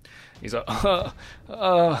 Fiddle. He's like,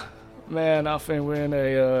 man, I think we're in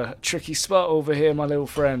a tricky spot over here, my little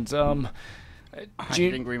friend. I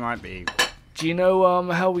think we might be. Do you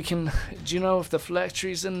know how we can? Do you know if the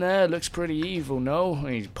Phylactery's in there? It looks pretty evil, no? And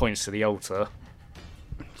he points to the altar.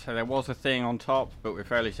 So there was a thing on top, but we're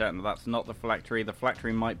fairly certain that that's not the Phylactery. The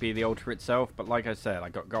Phylactery might be the altar itself, but like I said, I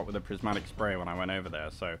got with a prismatic spray when I went over there,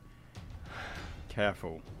 so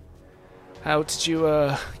careful. How did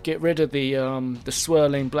you get rid of the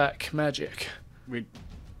swirling black magic? We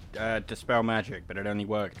dispel magic, but it only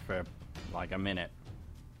worked for like a minute.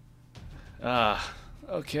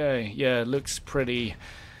 Okay, yeah, it looks pretty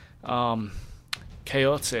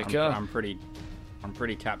chaotic. I'm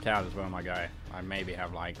pretty tapped out as well, my guy. I maybe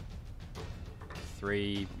have like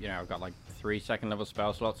 3, I've got like 3 second level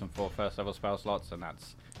spell slots and 4 first level spell slots, and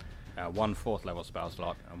that's 1 fourth level spell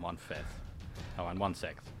slot and 1 fifth. Oh, and 1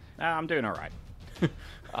 sixth. I'm doing alright.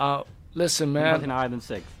 Listen, man. Nothing higher than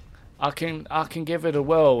 6. I can give it a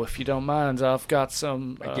whirl if you don't mind. I've got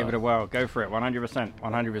some. Give it a whirl. Go for it. 100%.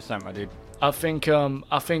 100%, my dude. I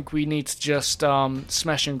think we need to just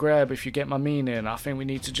smash and grab, if you get my meaning. I think we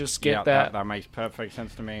need to just get that. That makes perfect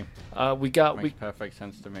sense to me. Makes perfect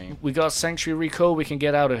sense to me. We got Sanctuary Recall. We can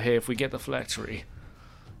get out of here if we get the Phylactery.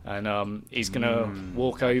 And he's gonna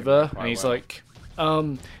walk over, and he's like,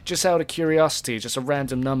 just out of curiosity, just a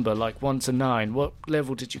random number like 1 to 9. What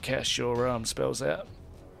level did you cast your spells at?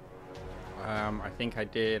 I think I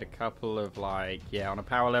did a couple of on a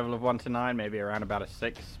power level of 1 to 9, maybe around about a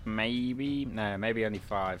 6, maybe only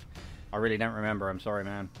 5. I really don't remember. I'm sorry,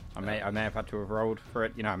 man. I may have had to have rolled for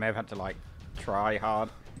it. I may have had to try hard.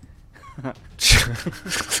 Makes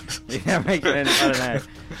sense. I don't know.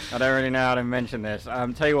 I don't really know how to mention this.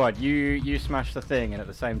 Tell you what, you smash the thing, and at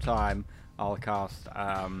the same time, I'll cast.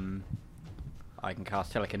 I can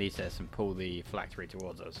cast telekinesis and pull the Phylactery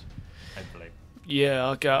towards us. Hopefully. Yeah,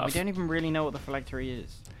 We don't even really know what the Phylactery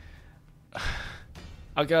is.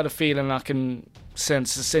 I got a feeling I can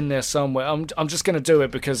sense it's in there somewhere. I'm just going to do it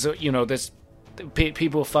because, there's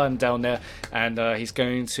people are fun down there. And he's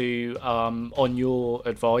going to, on your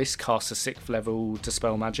advice, cast a 6th level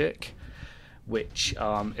Dispel Magic, which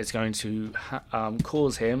is going to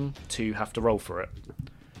cause him to have to roll for it.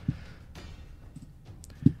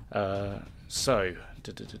 So,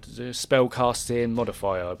 spellcasting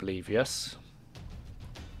modifier, I believe, yes?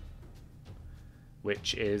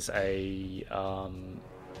 Which is a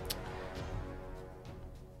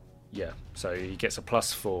so he gets a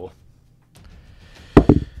 +4.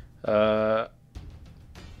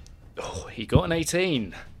 He got an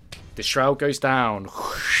 18. The shroud goes down,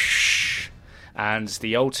 and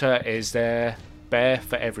the altar is there, bare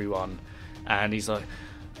for everyone. And he's like,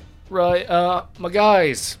 right, my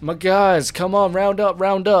guys, come on, round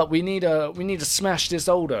up. We need to smash this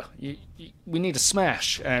altar. We need to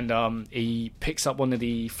smash. And he picks up one of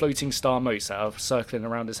the floating star motes that are circling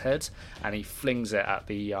around his head, and he flings it at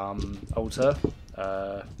the altar.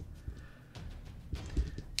 That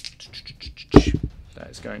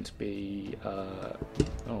is going to be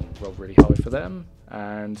roll really high for them.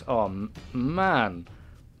 And oh man,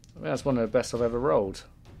 that's one of the best I've ever rolled.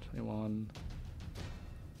 21.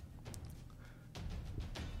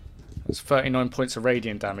 That's 39 points of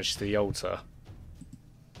radiant damage to the altar.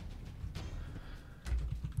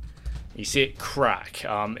 You see it crack.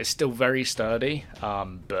 It's still very sturdy,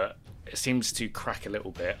 but it seems to crack a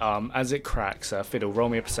little bit. As it cracks, Fiddle, roll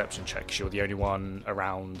me a perception check, 'cause you're the only one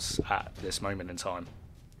around at this moment in time.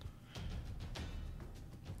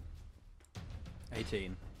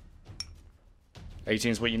 18.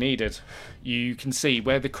 18 is what you needed. You can see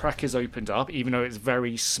where the crack is opened up, even though it's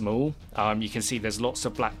very small. You can see there's lots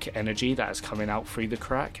of black energy that is coming out through the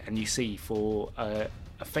crack, and you see for a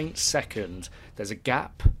faint second there's a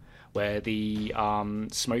gap where the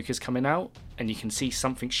smoke is coming out, and you can see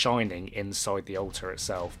something shining inside the altar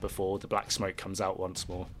itself before the black smoke comes out once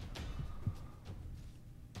more.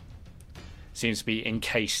 Seems to be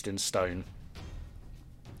encased in stone.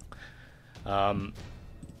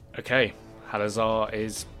 Okay, Halazar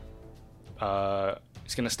is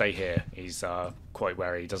he's going to stay here. He's quite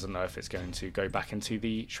wary. He doesn't know if it's going to go back into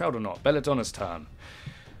the shroud or not. Belladonna's turn.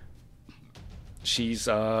 She's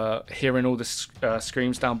hearing all the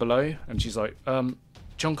screams down below, and she's like,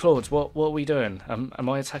 John Claude, what are we doing? Am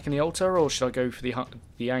I attacking the altar, or should I go for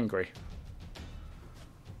the angry?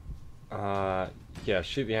 Yeah,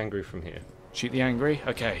 shoot the angry from here. Shoot the angry?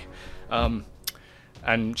 Okay.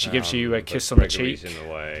 And she gives you a kiss on the cheek. Gregory's in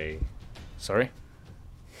the way. Sorry?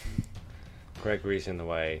 Gregory's in the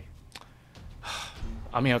way.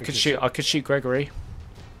 I mean, I could shoot Gregory.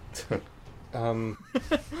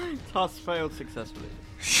 Task failed successfully.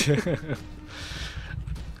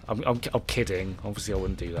 I'm kidding. Obviously, I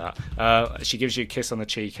wouldn't do that. She gives you a kiss on the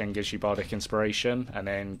cheek and gives you bardic inspiration, and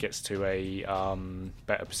then gets to a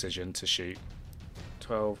better precision to shoot.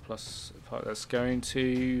 12 plus 5. That's going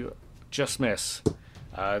to just miss.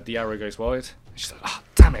 The arrow goes wide. She's like,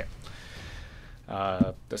 damn it.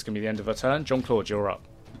 That's going to be the end of her turn. John Claude, you're up.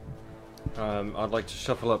 I'd like to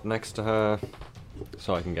shuffle up next to her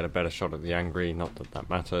so I can get a better shot at the angry. Not that that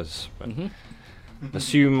matters, but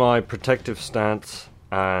assume my protective stance,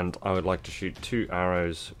 and I would like to shoot 2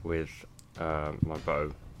 arrows with my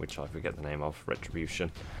bow, which I forget the name of.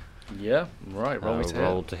 Retribution. Yeah, right. Roll me to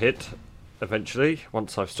roll to hit. Eventually,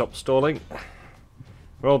 once I've stopped stalling.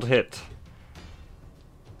 Roll to hit.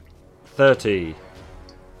 30.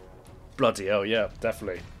 Bloody hell, yeah,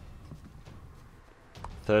 definitely.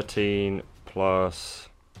 13 plus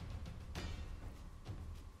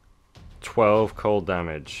 12 cold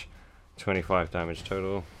damage. 25 damage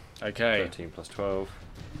total. Okay. 13 plus 12.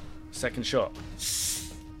 Second shot.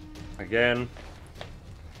 Again.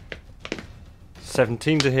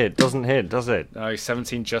 17 to hit. Doesn't hit, does it? No,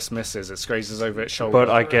 17 just misses. It grazes over its shoulder. But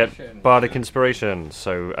I get Bardic Inspiration,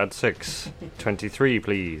 so add 6. 23,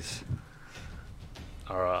 please.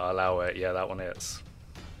 Alright, I'll allow it. Yeah, that one hits.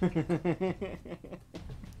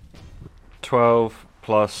 12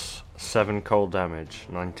 plus 7 cold damage.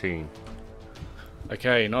 19.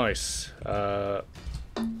 Okay, nice.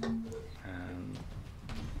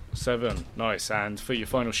 7. Nice. And for your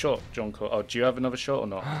final shot, John Claude. Oh, do you have another shot or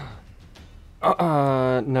not?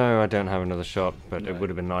 No, I don't have another shot, but it would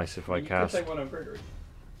have been nice if I cast. Take one on Gregory.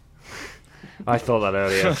 I thought that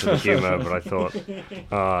earlier after the humour, but I thought,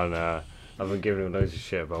 oh no, I've been giving him loads of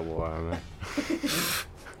shit about Warhammer.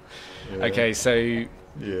 Okay, so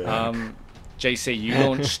Yeah. JC, you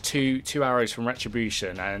launch two arrows from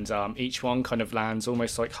Retribution, and each one kind of lands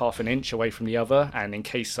almost like half an inch away from the other, and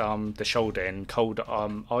encase the shoulder in cold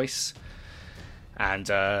ice,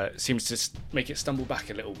 and seems to make it stumble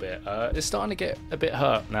back a little bit. It's starting to get a bit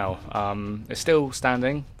hurt now. It's still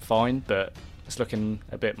standing fine, but it's looking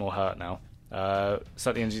a bit more hurt now. It's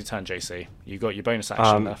at the end of your turn, JC. You got your bonus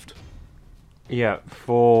action left. Yeah,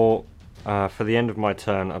 for the end of my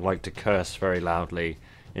turn, I'd like to curse very loudly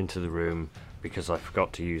into the room because I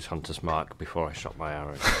forgot to use Hunter's Mark before I shot my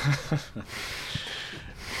arrow.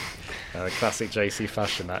 Classic JC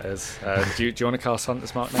fashion, that is. Do you want to cast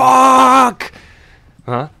Hunter's Mark now? Fuck!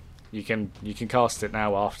 Huh? You can cast it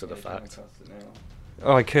now after the fact.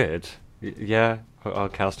 Oh, I could. Yeah, I'll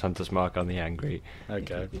cast Hunter's Mark on the angry.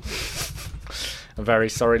 Okay. A very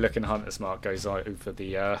sorry looking Hunter's Mark goes over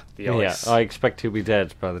the ice. Yeah, I expect he'll be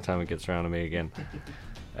dead by the time it gets around to me again.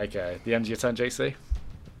 Okay, the end of your turn, JC?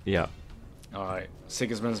 Yeah. Alright,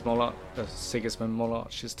 Sigismund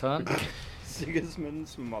Mollarch's turn. Sigismund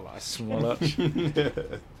Mollarch.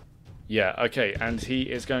 Smollarch. Yeah, okay, and he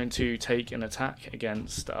is going to take an attack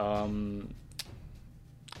against... he's going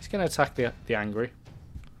to attack the angry.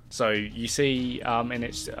 So you see in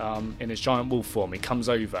its giant wolf form, he comes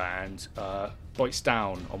over and bites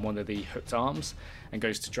down on one of the hooked arms and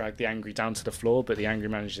goes to drag the angry down to the floor, but the angry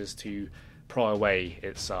manages to pry away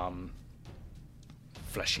its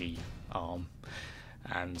fleshy arm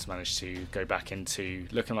and manage to go back into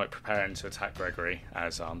looking like preparing to attack Gregory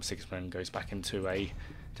as Sigismund goes back into a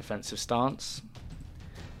defensive stance.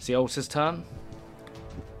 It's the altar's turn.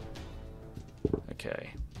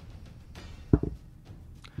 Okay.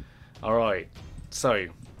 Alright, so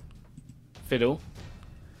Fiddle,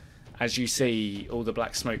 as you see all the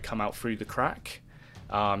black smoke come out through the crack,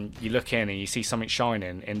 you look in and you see something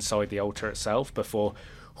shining inside the altar itself before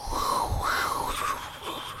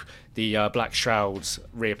the black shroud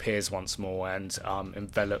reappears once more and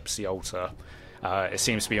envelops the altar. It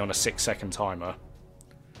seems to be on a 6-second timer.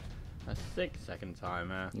 A 6-second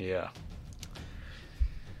timer. Yeah.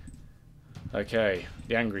 Okay,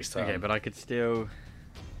 the angry's turn. Okay, but I could still...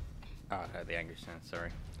 Oh, the angry turn,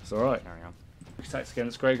 sorry. It's alright. Carry on. attacks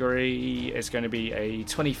against Gregory. It's going to be a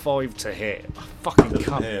 25 to hit. Oh, fucking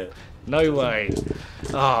cunt. Hit. No way.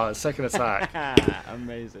 Oh, second attack.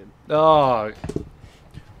 Amazing. Oh,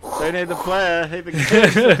 Don't hit the player, hit the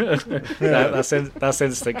kid. that's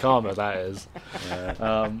instant karma. That is.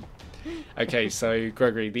 Yeah. Okay, so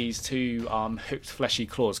Gregory, these two hooked fleshy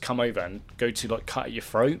claws come over and go to like cut at your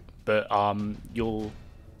throat, but you're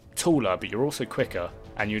taller, but you're also quicker,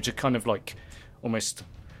 and you're just kind of like almost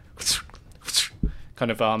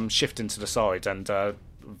kind of shifting to the side and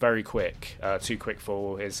very quick, too quick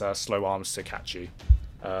for his slow arms to catch you.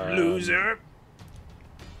 Loser.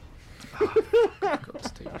 Got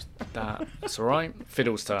to do that. It's all right.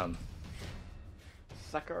 Fiddle's turn.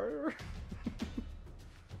 Sucker.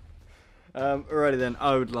 Alrighty then,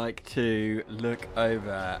 I would like to look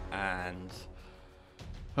over and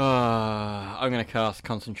I'm going to cast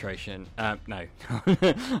concentration. No, I'm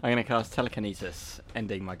going to cast telekinesis,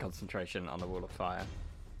 ending my concentration on the wall of fire.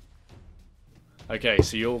 Okay,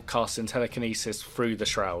 so you're casting telekinesis through the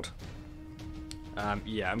shroud.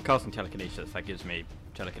 Yeah, I'm casting telekinesis. That gives me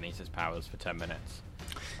telekinesis powers for 10 minutes.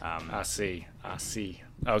 I see.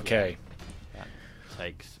 Okay. That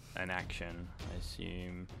takes an action, I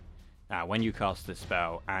assume. When you cast this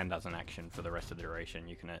spell, and as an action for the rest of the duration,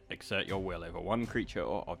 you can exert your will over one creature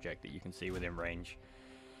or object that you can see within range.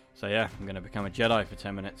 So yeah, I'm going to become a Jedi for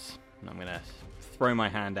 10 minutes, and I'm going to throw my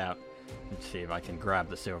hand out and see if I can grab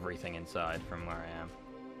the silvery thing inside from where I am.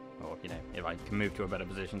 Or, if I can move to a better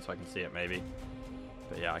position so I can see it maybe.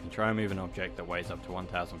 But yeah, I can try and move an object that weighs up to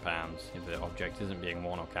 1,000 pounds. If the object isn't being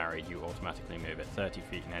worn or carried, you automatically move it 30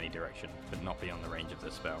 feet in any direction, but not beyond the range of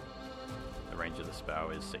the spell. The range of the spell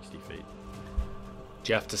is 60 feet.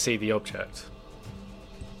 Do you have to see the object?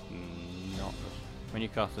 Not when you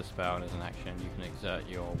cast a spell as an action, you can exert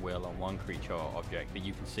your will on one creature or object that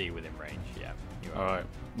you can see within range. Yeah. Alright,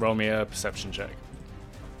 roll me a perception check.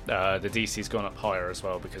 The DC's gone up higher as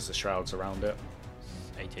well because the shroud's around it.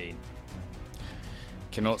 18.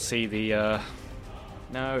 Cannot see the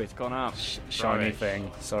No, it's gone up. shiny Rubbish.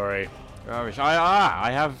 thing. Sorry. Rubbish.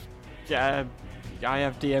 I have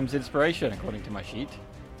DM's inspiration according to my sheet.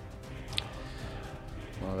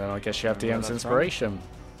 Well, then I guess you have Yeah, DM's that's inspiration.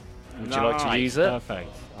 Would you like to use it?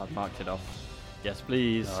 Perfect. I've marked it off. Yes,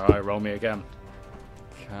 please. Alright, roll me again.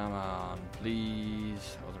 Come on,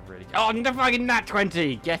 please. That wasn't really good. Oh, the fucking nat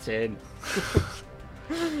 20! Get in!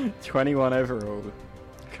 21 overall.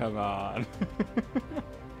 Come on.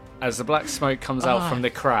 As the black smoke comes out from the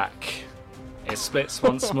crack, it splits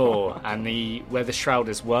once more, and where the shroud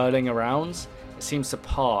is whirling around, it seems to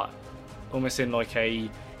part, almost in like a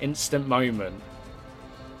instant moment.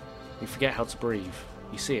 You forget how to breathe.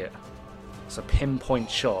 You see it. It's a pinpoint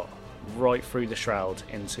shot right through the shroud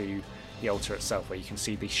into the altar itself, where you can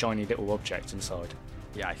see the shiny little object inside.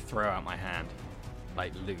 Yeah, I throw out my hand,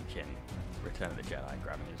 like Luke in Return of the Jedi,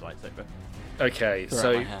 grabbing his lightsaber. Okay, Throw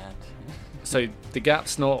out my hand. so the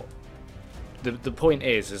gap's not. The point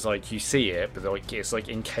is like you see it, but like it's like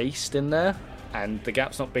encased in there, and the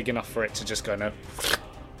gap's not big enough for it to just kind of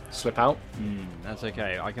slip out. That's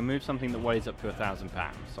okay. I can move something that weighs up to 1,000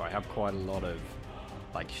 pounds, so I have quite a lot of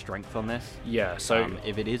strength on this. Yeah. So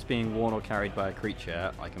if it is being worn or carried by a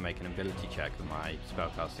creature, I can make an ability check with my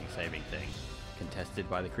spellcasting saving thing, contested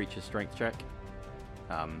by the creature's strength check.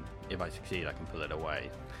 If I succeed, I can pull it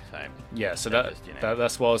away. So yeah, so just,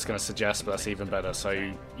 that's what I was going to suggest, but that's even better.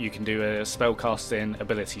 So you can do a spellcasting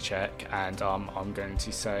ability check, and I'm going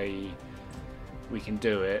to say we can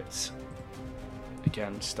do it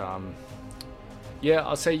against yeah,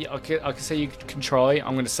 I'll say I can say you can try.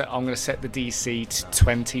 I'm going to set the DC to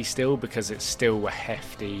 20 still, because it's still a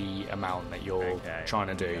hefty amount that you're trying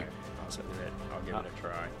to do. Okay. I'll give it a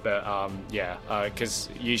try. But yeah, because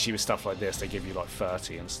usually with stuff like this they give you like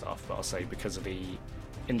 30 and stuff, but I'll say because of the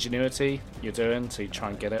ingenuity you're doing to try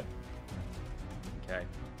and get it. Okay,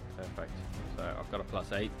 perfect. So I've got a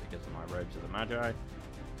 +8 because of my robes of the Magi.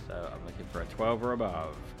 So I'm looking for a 12 or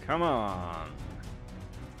above. Come on.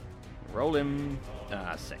 Roll him.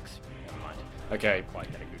 6. Never mind. Okay,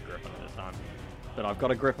 Quite get a good grip on it this time. But I've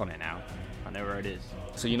got a grip on it now. I know where it is.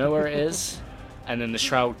 so you know where it is, and then the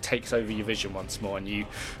shroud takes over your vision once more, and you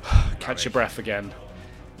catch your breath again.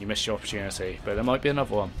 You missed your opportunity, but there might be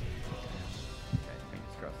another one. Okay,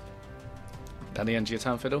 fingers crossed. At the end of your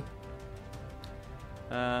turn, Fiddle.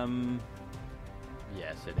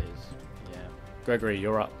 Yes, it is. Yeah. Gregory,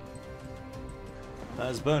 you're up.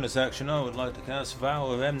 As bonus action, I would like to cast Vow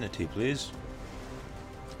of Enmity, please.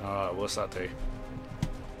 Alright, what's that do?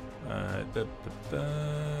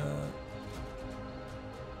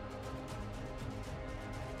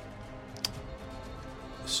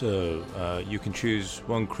 So, you can choose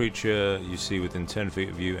one creature you see within 10 feet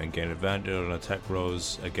of you and gain advantage on attack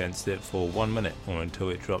rolls against it for 1 minute or until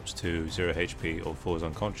it drops to 0 HP or falls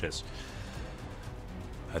unconscious.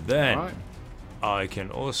 And then, Alright. I can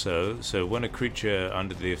also, so when a creature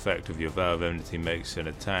under the effect of your Vow of Enmity makes an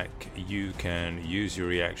attack, you can use your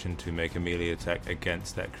reaction to make a melee attack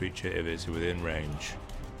against that creature if it's within range.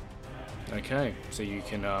 Okay, so you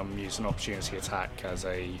can use an opportunity attack as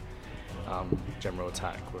a general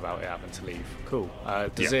attack without it having to leave. Cool.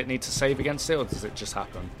 Does it need to save against it, or does it just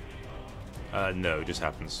happen? No, it just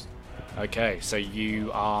happens. Okay, so you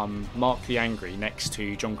mark the angry next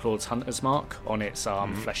to John Claude's Hunter's Mark on its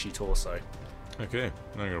fleshy torso. Okay,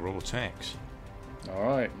 I'm going to roll attacks.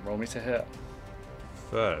 Alright, roll me to hit.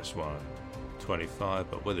 First one, 25,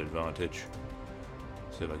 but with advantage.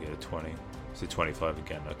 See if I get a 20. Is it 25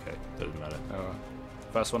 again? Okay, doesn't matter.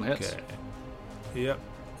 First one hits. Okay. Yep.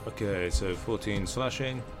 Okay, so 14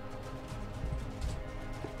 slashing.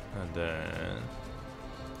 And then...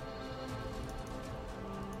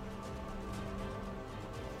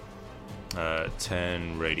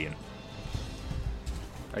 10 radiant.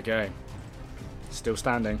 Okay. Still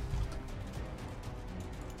standing.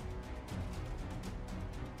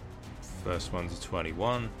 First one's a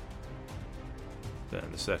 21. Then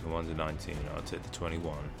the second one's a 19. I'll take the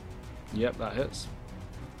 21. Yep, that hits.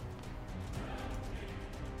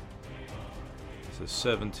 So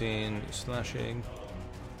 17 slashing.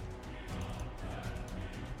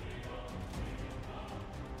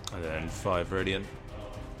 And then 5 radiant.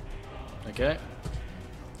 Okay.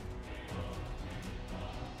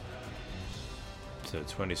 So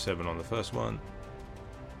 27 on the first one.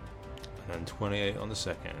 And then 28 on the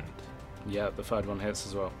second. Yeah, the third one hits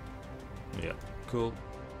as well. Yeah, cool.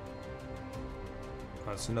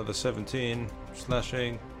 That's another 17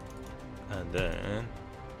 slashing. And then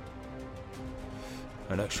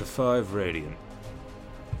an extra 5 radiant.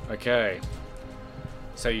 Okay.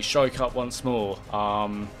 So you strike up once more.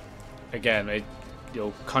 Again,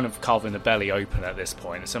 you're kind of carving the belly open at this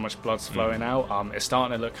point. So much blood's flowing out. It's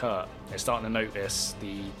starting to look hurt. It's starting to notice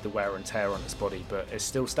the wear and tear on its body, but it's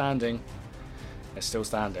still standing. It's still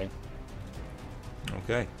standing.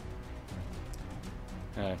 Okay.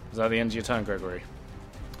 Is that the end of your turn, Gregory?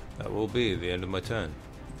 That will be the end of my turn.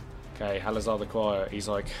 Okay, Halazar the Quiet. He's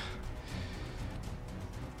like...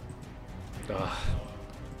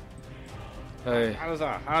 Hey.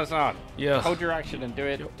 Halazar, Yeah. hold your action and do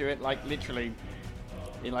it like literally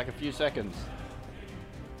in like a few seconds.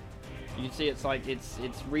 You can see it's like it's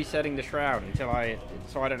resetting the shroud so I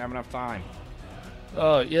don't have enough time.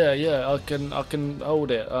 Oh yeah, I can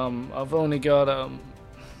hold it. I've only got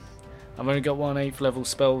 1/8 level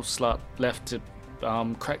spell slot left to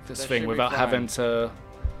crack this That thing should be without fine. having to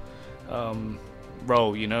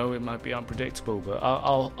roll. You know, it might be unpredictable, but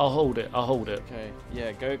I'll hold it. I'll hold it. Okay,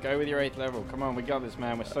 yeah, go with your 8th level. Come on, we got this,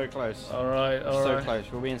 man. We're so close. All right. So close.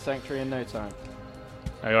 We'll be in Sanctuary in no time.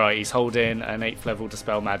 All right. He's holding an 8th level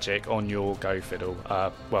dispel magic on your go, Fiddle.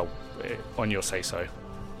 On your say so.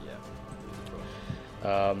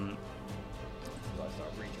 Yeah.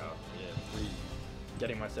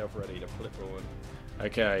 Getting myself ready to flip forward.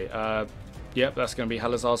 Okay, yep, that's going to be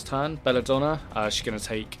Halazar's turn. Belladonna, she's going to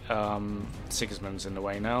take Sigismund's in the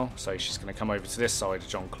way now, so she's going to come over to this side of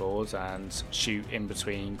John Claude and shoot in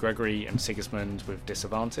between Gregory and Sigismund with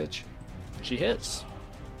disadvantage. She hits.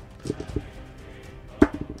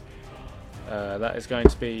 That is going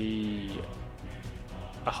to be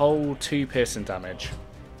a whole 2 piercing damage,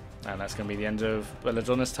 and that's going to be the end of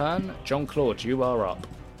Belladonna's turn. John Claude, you are up.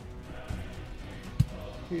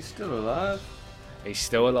 He's still alive. He's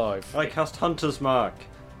still alive. I cast Hunter's Mark.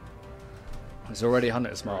 He's already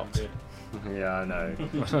Hunter's marked. Yeah, I know.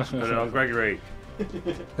 Put it on Gregory.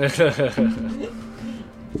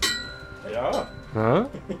 Yeah. Huh?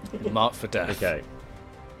 Marked for death. Okay.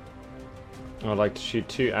 I'd like to shoot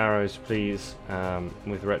 2 arrows, please,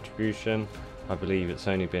 with Retribution. I believe it's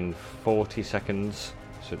only been 40 seconds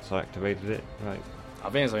since I activated it. Right. I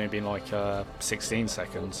think it's only been like 16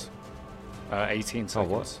 seconds. 18 seconds. Oh,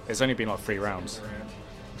 what? It's only been like 3 rounds.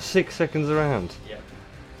 6 seconds around. Yeah.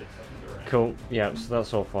 Cool. Yeah, so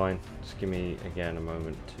that's all fine. Just give me again a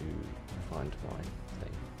moment to find my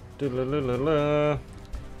thing. Do-la-la-la-la.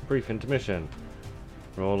 Brief intermission.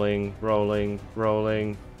 Rolling.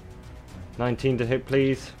 19 to hit,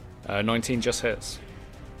 please. 19 just hits.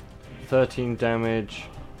 13 damage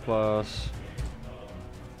plus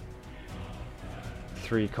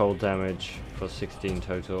 3 cold damage for 16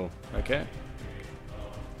 total. Okay.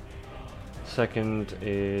 Second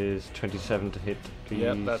is 27 to hit, please.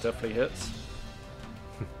 Yep, that definitely hits.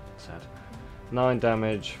 Sad. 9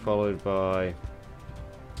 damage followed by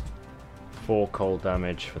 4 cold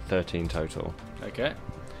damage for 13 total. Okay.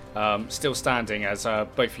 Still standing as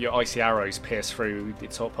both of your icy arrows pierce through the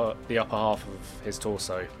upper half of his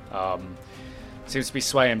torso. Seems to be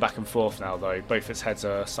swaying back and forth now, though. Both its heads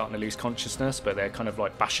are starting to lose consciousness, but they're kind of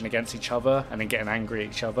like bashing against each other and then getting angry at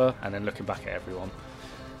each other and then looking back at everyone.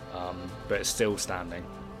 But it's still standing.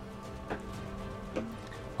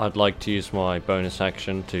 I'd like to use my bonus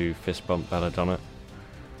action to fist bump Belladonna.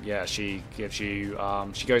 Yeah, she gives you.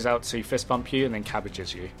 She goes out to fist bump you and then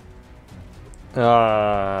cabbages you. Oh,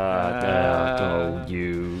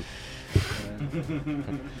 you.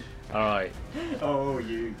 Alright. Oh,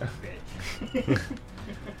 you bitch.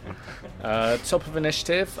 Top of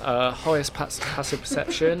initiative, highest passive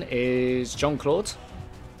perception is John Claude.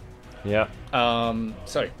 Yeah.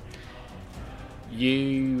 So,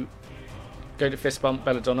 you go to fist bump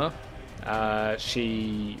Belladonna.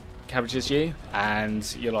 She cabbages you,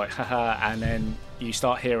 and you're like, haha, and then you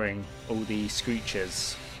start hearing all the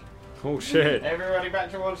screeches. Oh shit. Everybody back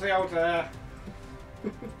towards the altar.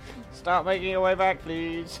 Start making your way back,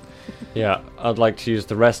 please. Yeah, I'd like to use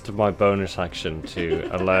the rest of my bonus action to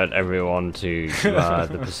alert everyone to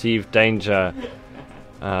the perceived danger,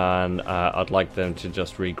 and I'd like them to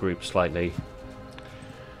just regroup slightly.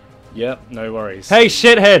 Yep, no worries. Hey,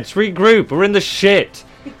 shitheads, regroup! We're in the shit!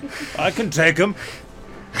 I can take him.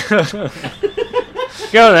 Go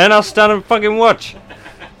then, I'll stand and fucking watch.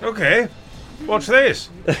 Okay. Watch this.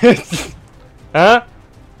 Huh?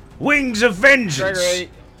 Wings of Vengeance.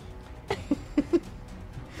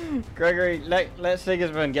 Gregory, let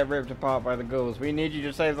Sigismund get ripped apart by the ghouls. We need you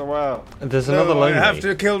to save the world. There's another I lonely. have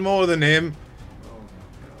to kill more than him.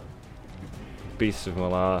 Beast of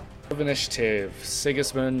Malar. Top of initiative,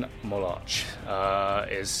 Sigismund Molach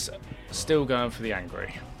is still going for the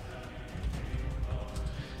angry.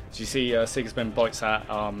 So you see Sigismund bites at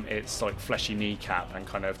its like fleshy kneecap and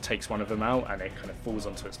kind of takes one of them out, and it kind of falls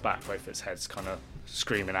onto its back, both its heads kind of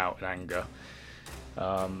screaming out in anger.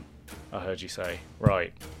 I heard you say.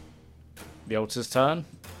 Right. The altar's turn.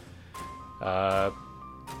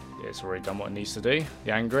 It's already done what it needs to do.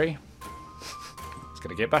 The angry. It's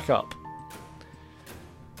going to get back up.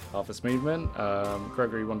 Half its movement.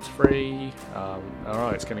 Gregory 1 to 3.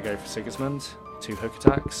 Alright, it's going to go for Sigismund. 2 hook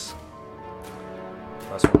attacks.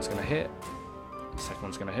 First one's going to hit. Second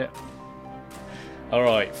one's going to hit.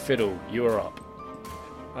 Alright, Fiddle, you are up.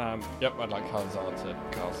 Yep, I'd like Halazar to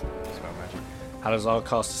cast spell magic. Halazar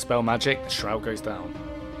casts a spell magic. The shroud goes down.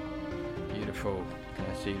 Beautiful. Can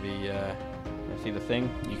I see the thing?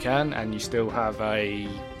 You can, and you still have a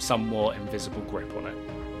somewhat invisible grip on it.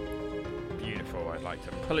 Beautiful. I'd like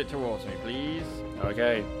to pull it towards me, please.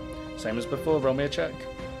 Okay. Same as before, roll me a check.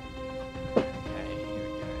 Okay, here we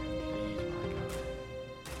go.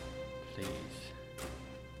 Please, my God.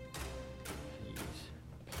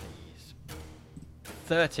 Please.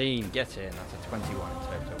 13. Get in. That's a 21 in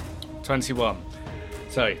total. 21.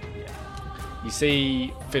 So, you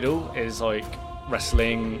see Fiddle is like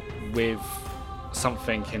wrestling with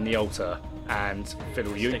something in the altar, and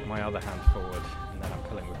Fiddle, you Stick my other hand forward, and then I'm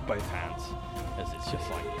pulling with both hands, as it's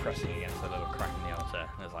just like pressing against a little crack in the altar,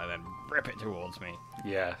 as I then rip it towards me.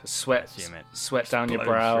 sweat Assume it down your Blows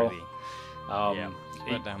brow. through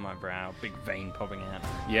sweat down my brow, big vein popping out.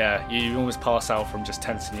 Yeah, you almost pass out from just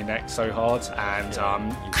tensing your neck so hard, and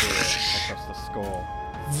You feel it across the skull.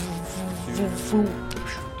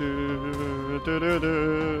 you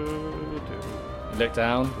look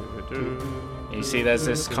down, and you see there's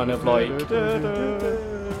this kind of like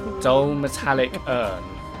dull metallic urn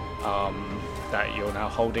that you're now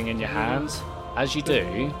holding in your hands. As you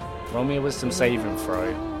do, roll me a wisdom saving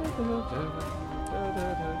throw.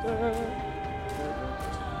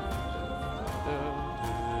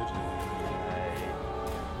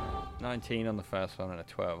 19 on the first one and a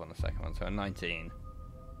 12 on the second one, so a 19.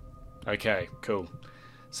 Okay, cool.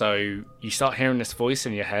 So you start hearing this voice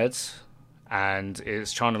in your head, and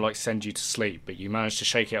it's trying to like send you to sleep, but you manage to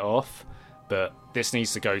shake it off. But this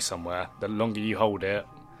needs to go somewhere. The longer you hold it,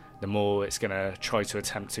 the more it's going to try to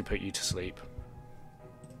attempt to put you to sleep.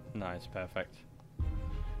 Nice, perfect.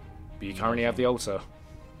 But you currently have the altar.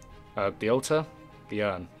 The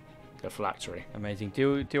urn, the phylactery. Amazing.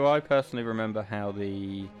 Do I personally remember how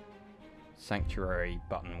the sanctuary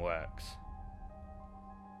button works?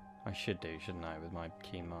 I should do, shouldn't I, with my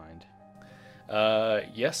keen mind?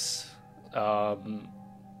 Yes. What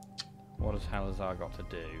has Halazar got to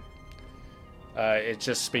do? It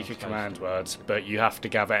just speak a command words, but you have to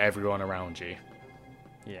gather everyone around you.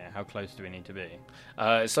 Yeah, how close do we need to be?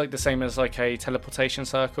 It's like the same as like a teleportation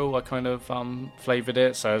circle. I kind of flavoured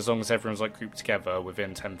it, so as long as everyone's like grouped together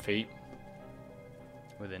within 10 feet.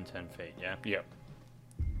 Within 10 feet, yeah? Yep.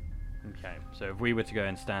 Okay, so if we were to go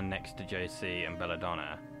and stand next to JC and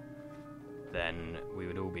Belladonna, then we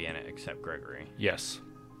would all be in it except Gregory. Yes.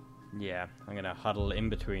 Yeah, I'm going to huddle in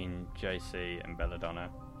between JC and Belladonna,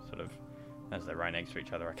 sort of as they're right next to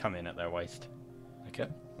each other. I come in at their waist. Okay.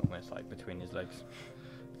 Almost like between his legs.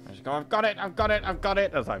 I just go, I've got it,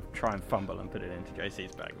 as I try and fumble and put it into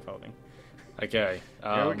JC's bag folding. Okay.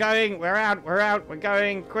 Yeah, we're going, we're out, we're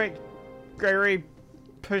going, quick. Gregory,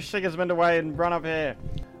 push Sigismund away and run up here.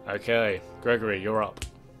 Okay, Gregory, you're up.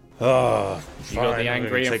 Oh, You got the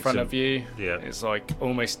angry in front of you. Yeah. It's like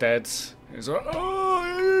almost dead. It's like,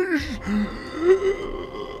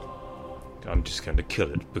 I'm just going to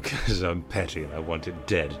kill it because I'm petty and I want it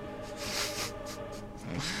dead.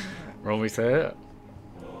 roll me to hit.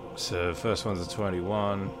 So first one's a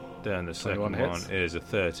 21, then the second 21 one hits. is a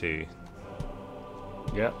 30.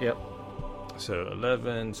 Yep. So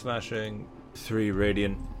 11 slashing, 3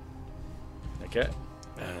 radiant, Okay.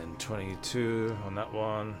 and 22 on that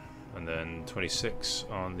one, and then 26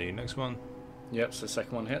 on the next one. Yep, so the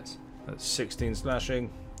second one hits. That's 16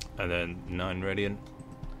 slashing, and then 9 radiant.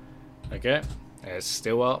 Okay. It's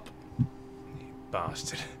still up.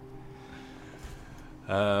 Bastard.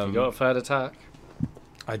 You got a third attack.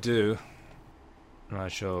 I do. And I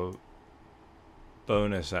shall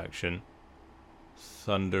bonus action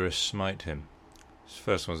Thunderous Smite him. This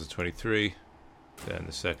first one's a 23, then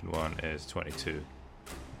the second one is 22.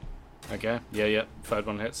 Okay. Yeah. Third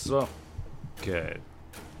one hits as well. Okay.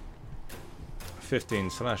 15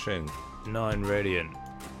 slashing, 9 radiant,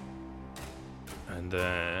 and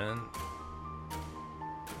then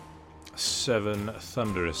 7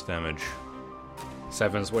 thunderous damage.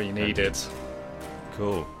 7's what you needed.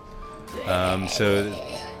 Cool. So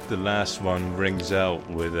the last one rings out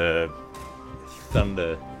with a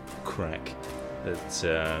thunder crack that's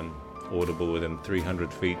audible within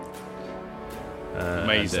 300 feet.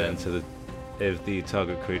 Amazing. And then if the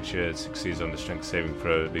target creature succeeds on the strength saving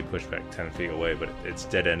throw, it'll be pushed back 10 feet away, but it's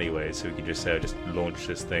dead anyway, so we can just say I just launch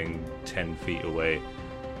this thing 10 feet away.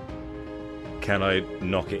 Can I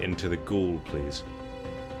knock it into the ghoul, please?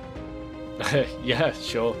 Yeah,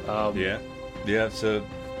 sure. Yeah, so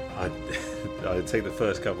I take the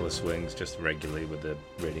first couple of swings just regularly with the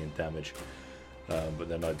radiant damage, but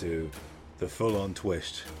then I do the full-on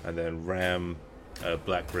twist and then ram a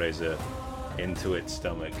black razor into its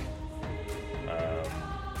stomach,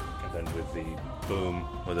 and then with the boom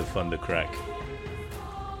with a thunder crack,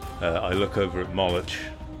 I look over at Moloch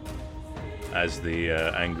as the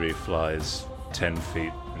angry flies 10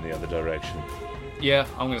 feet in the other direction. Yeah,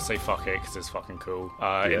 I'm going to say fuck it because it's fucking cool.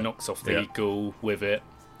 It knocks off the ghoul with it.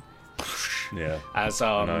 Yeah. As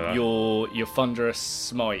No. your thunderous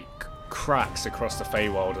smite cracks across the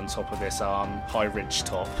Feywild on top of this high ridge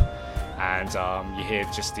top, and you hear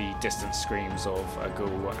just the distant screams of a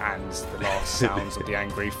ghoul and the last sounds of the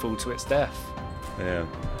angry fall to its death. Yeah.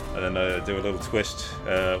 And then I do a little twist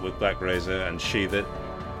with Black Razor and sheath it.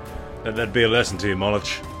 Let that be a lesson to you, Moloch.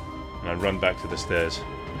 And I run back to the stairs.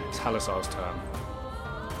 It's Halasar's turn.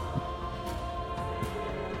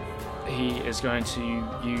 He is going to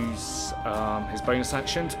use his bonus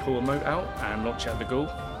action to pull a mote out and launch at the ghoul.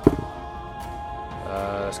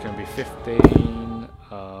 That's going to be 15,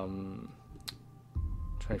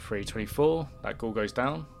 23, 24. That ghoul goes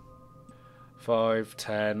down. 5,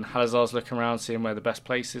 10. Halazar's looking around, seeing where the best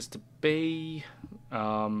place is to be.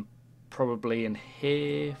 Probably in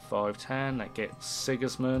here. 5, 10. That gets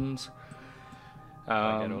Sigismund.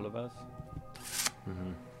 I get all of us.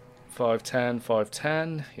 510,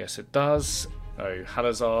 510. Yes, it does. Oh,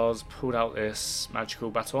 Halazar's pulled out this magical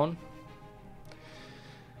baton.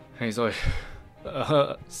 And he's like,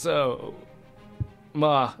 so, am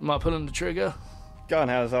I pulling the trigger? Go on,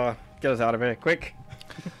 Hazar. Get us out of here, quick.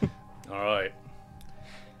 Alright.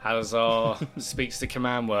 Halazar speaks the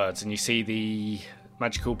command words, and you see the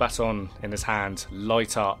magical baton in his hand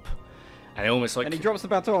light up. And it almost like... And he drops the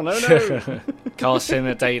baton. Oh no! casts in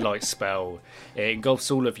a daylight spell. It engulfs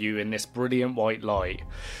all of you in this brilliant white light.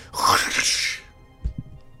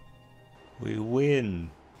 We win.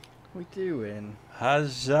 We do win.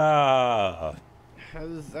 Huzzah!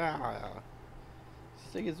 Huzzah!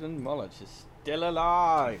 Sigismund Moloch is still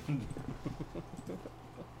alive!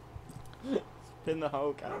 It's been the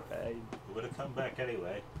whole campaign. We're going to come back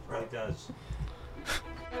anyway. It does.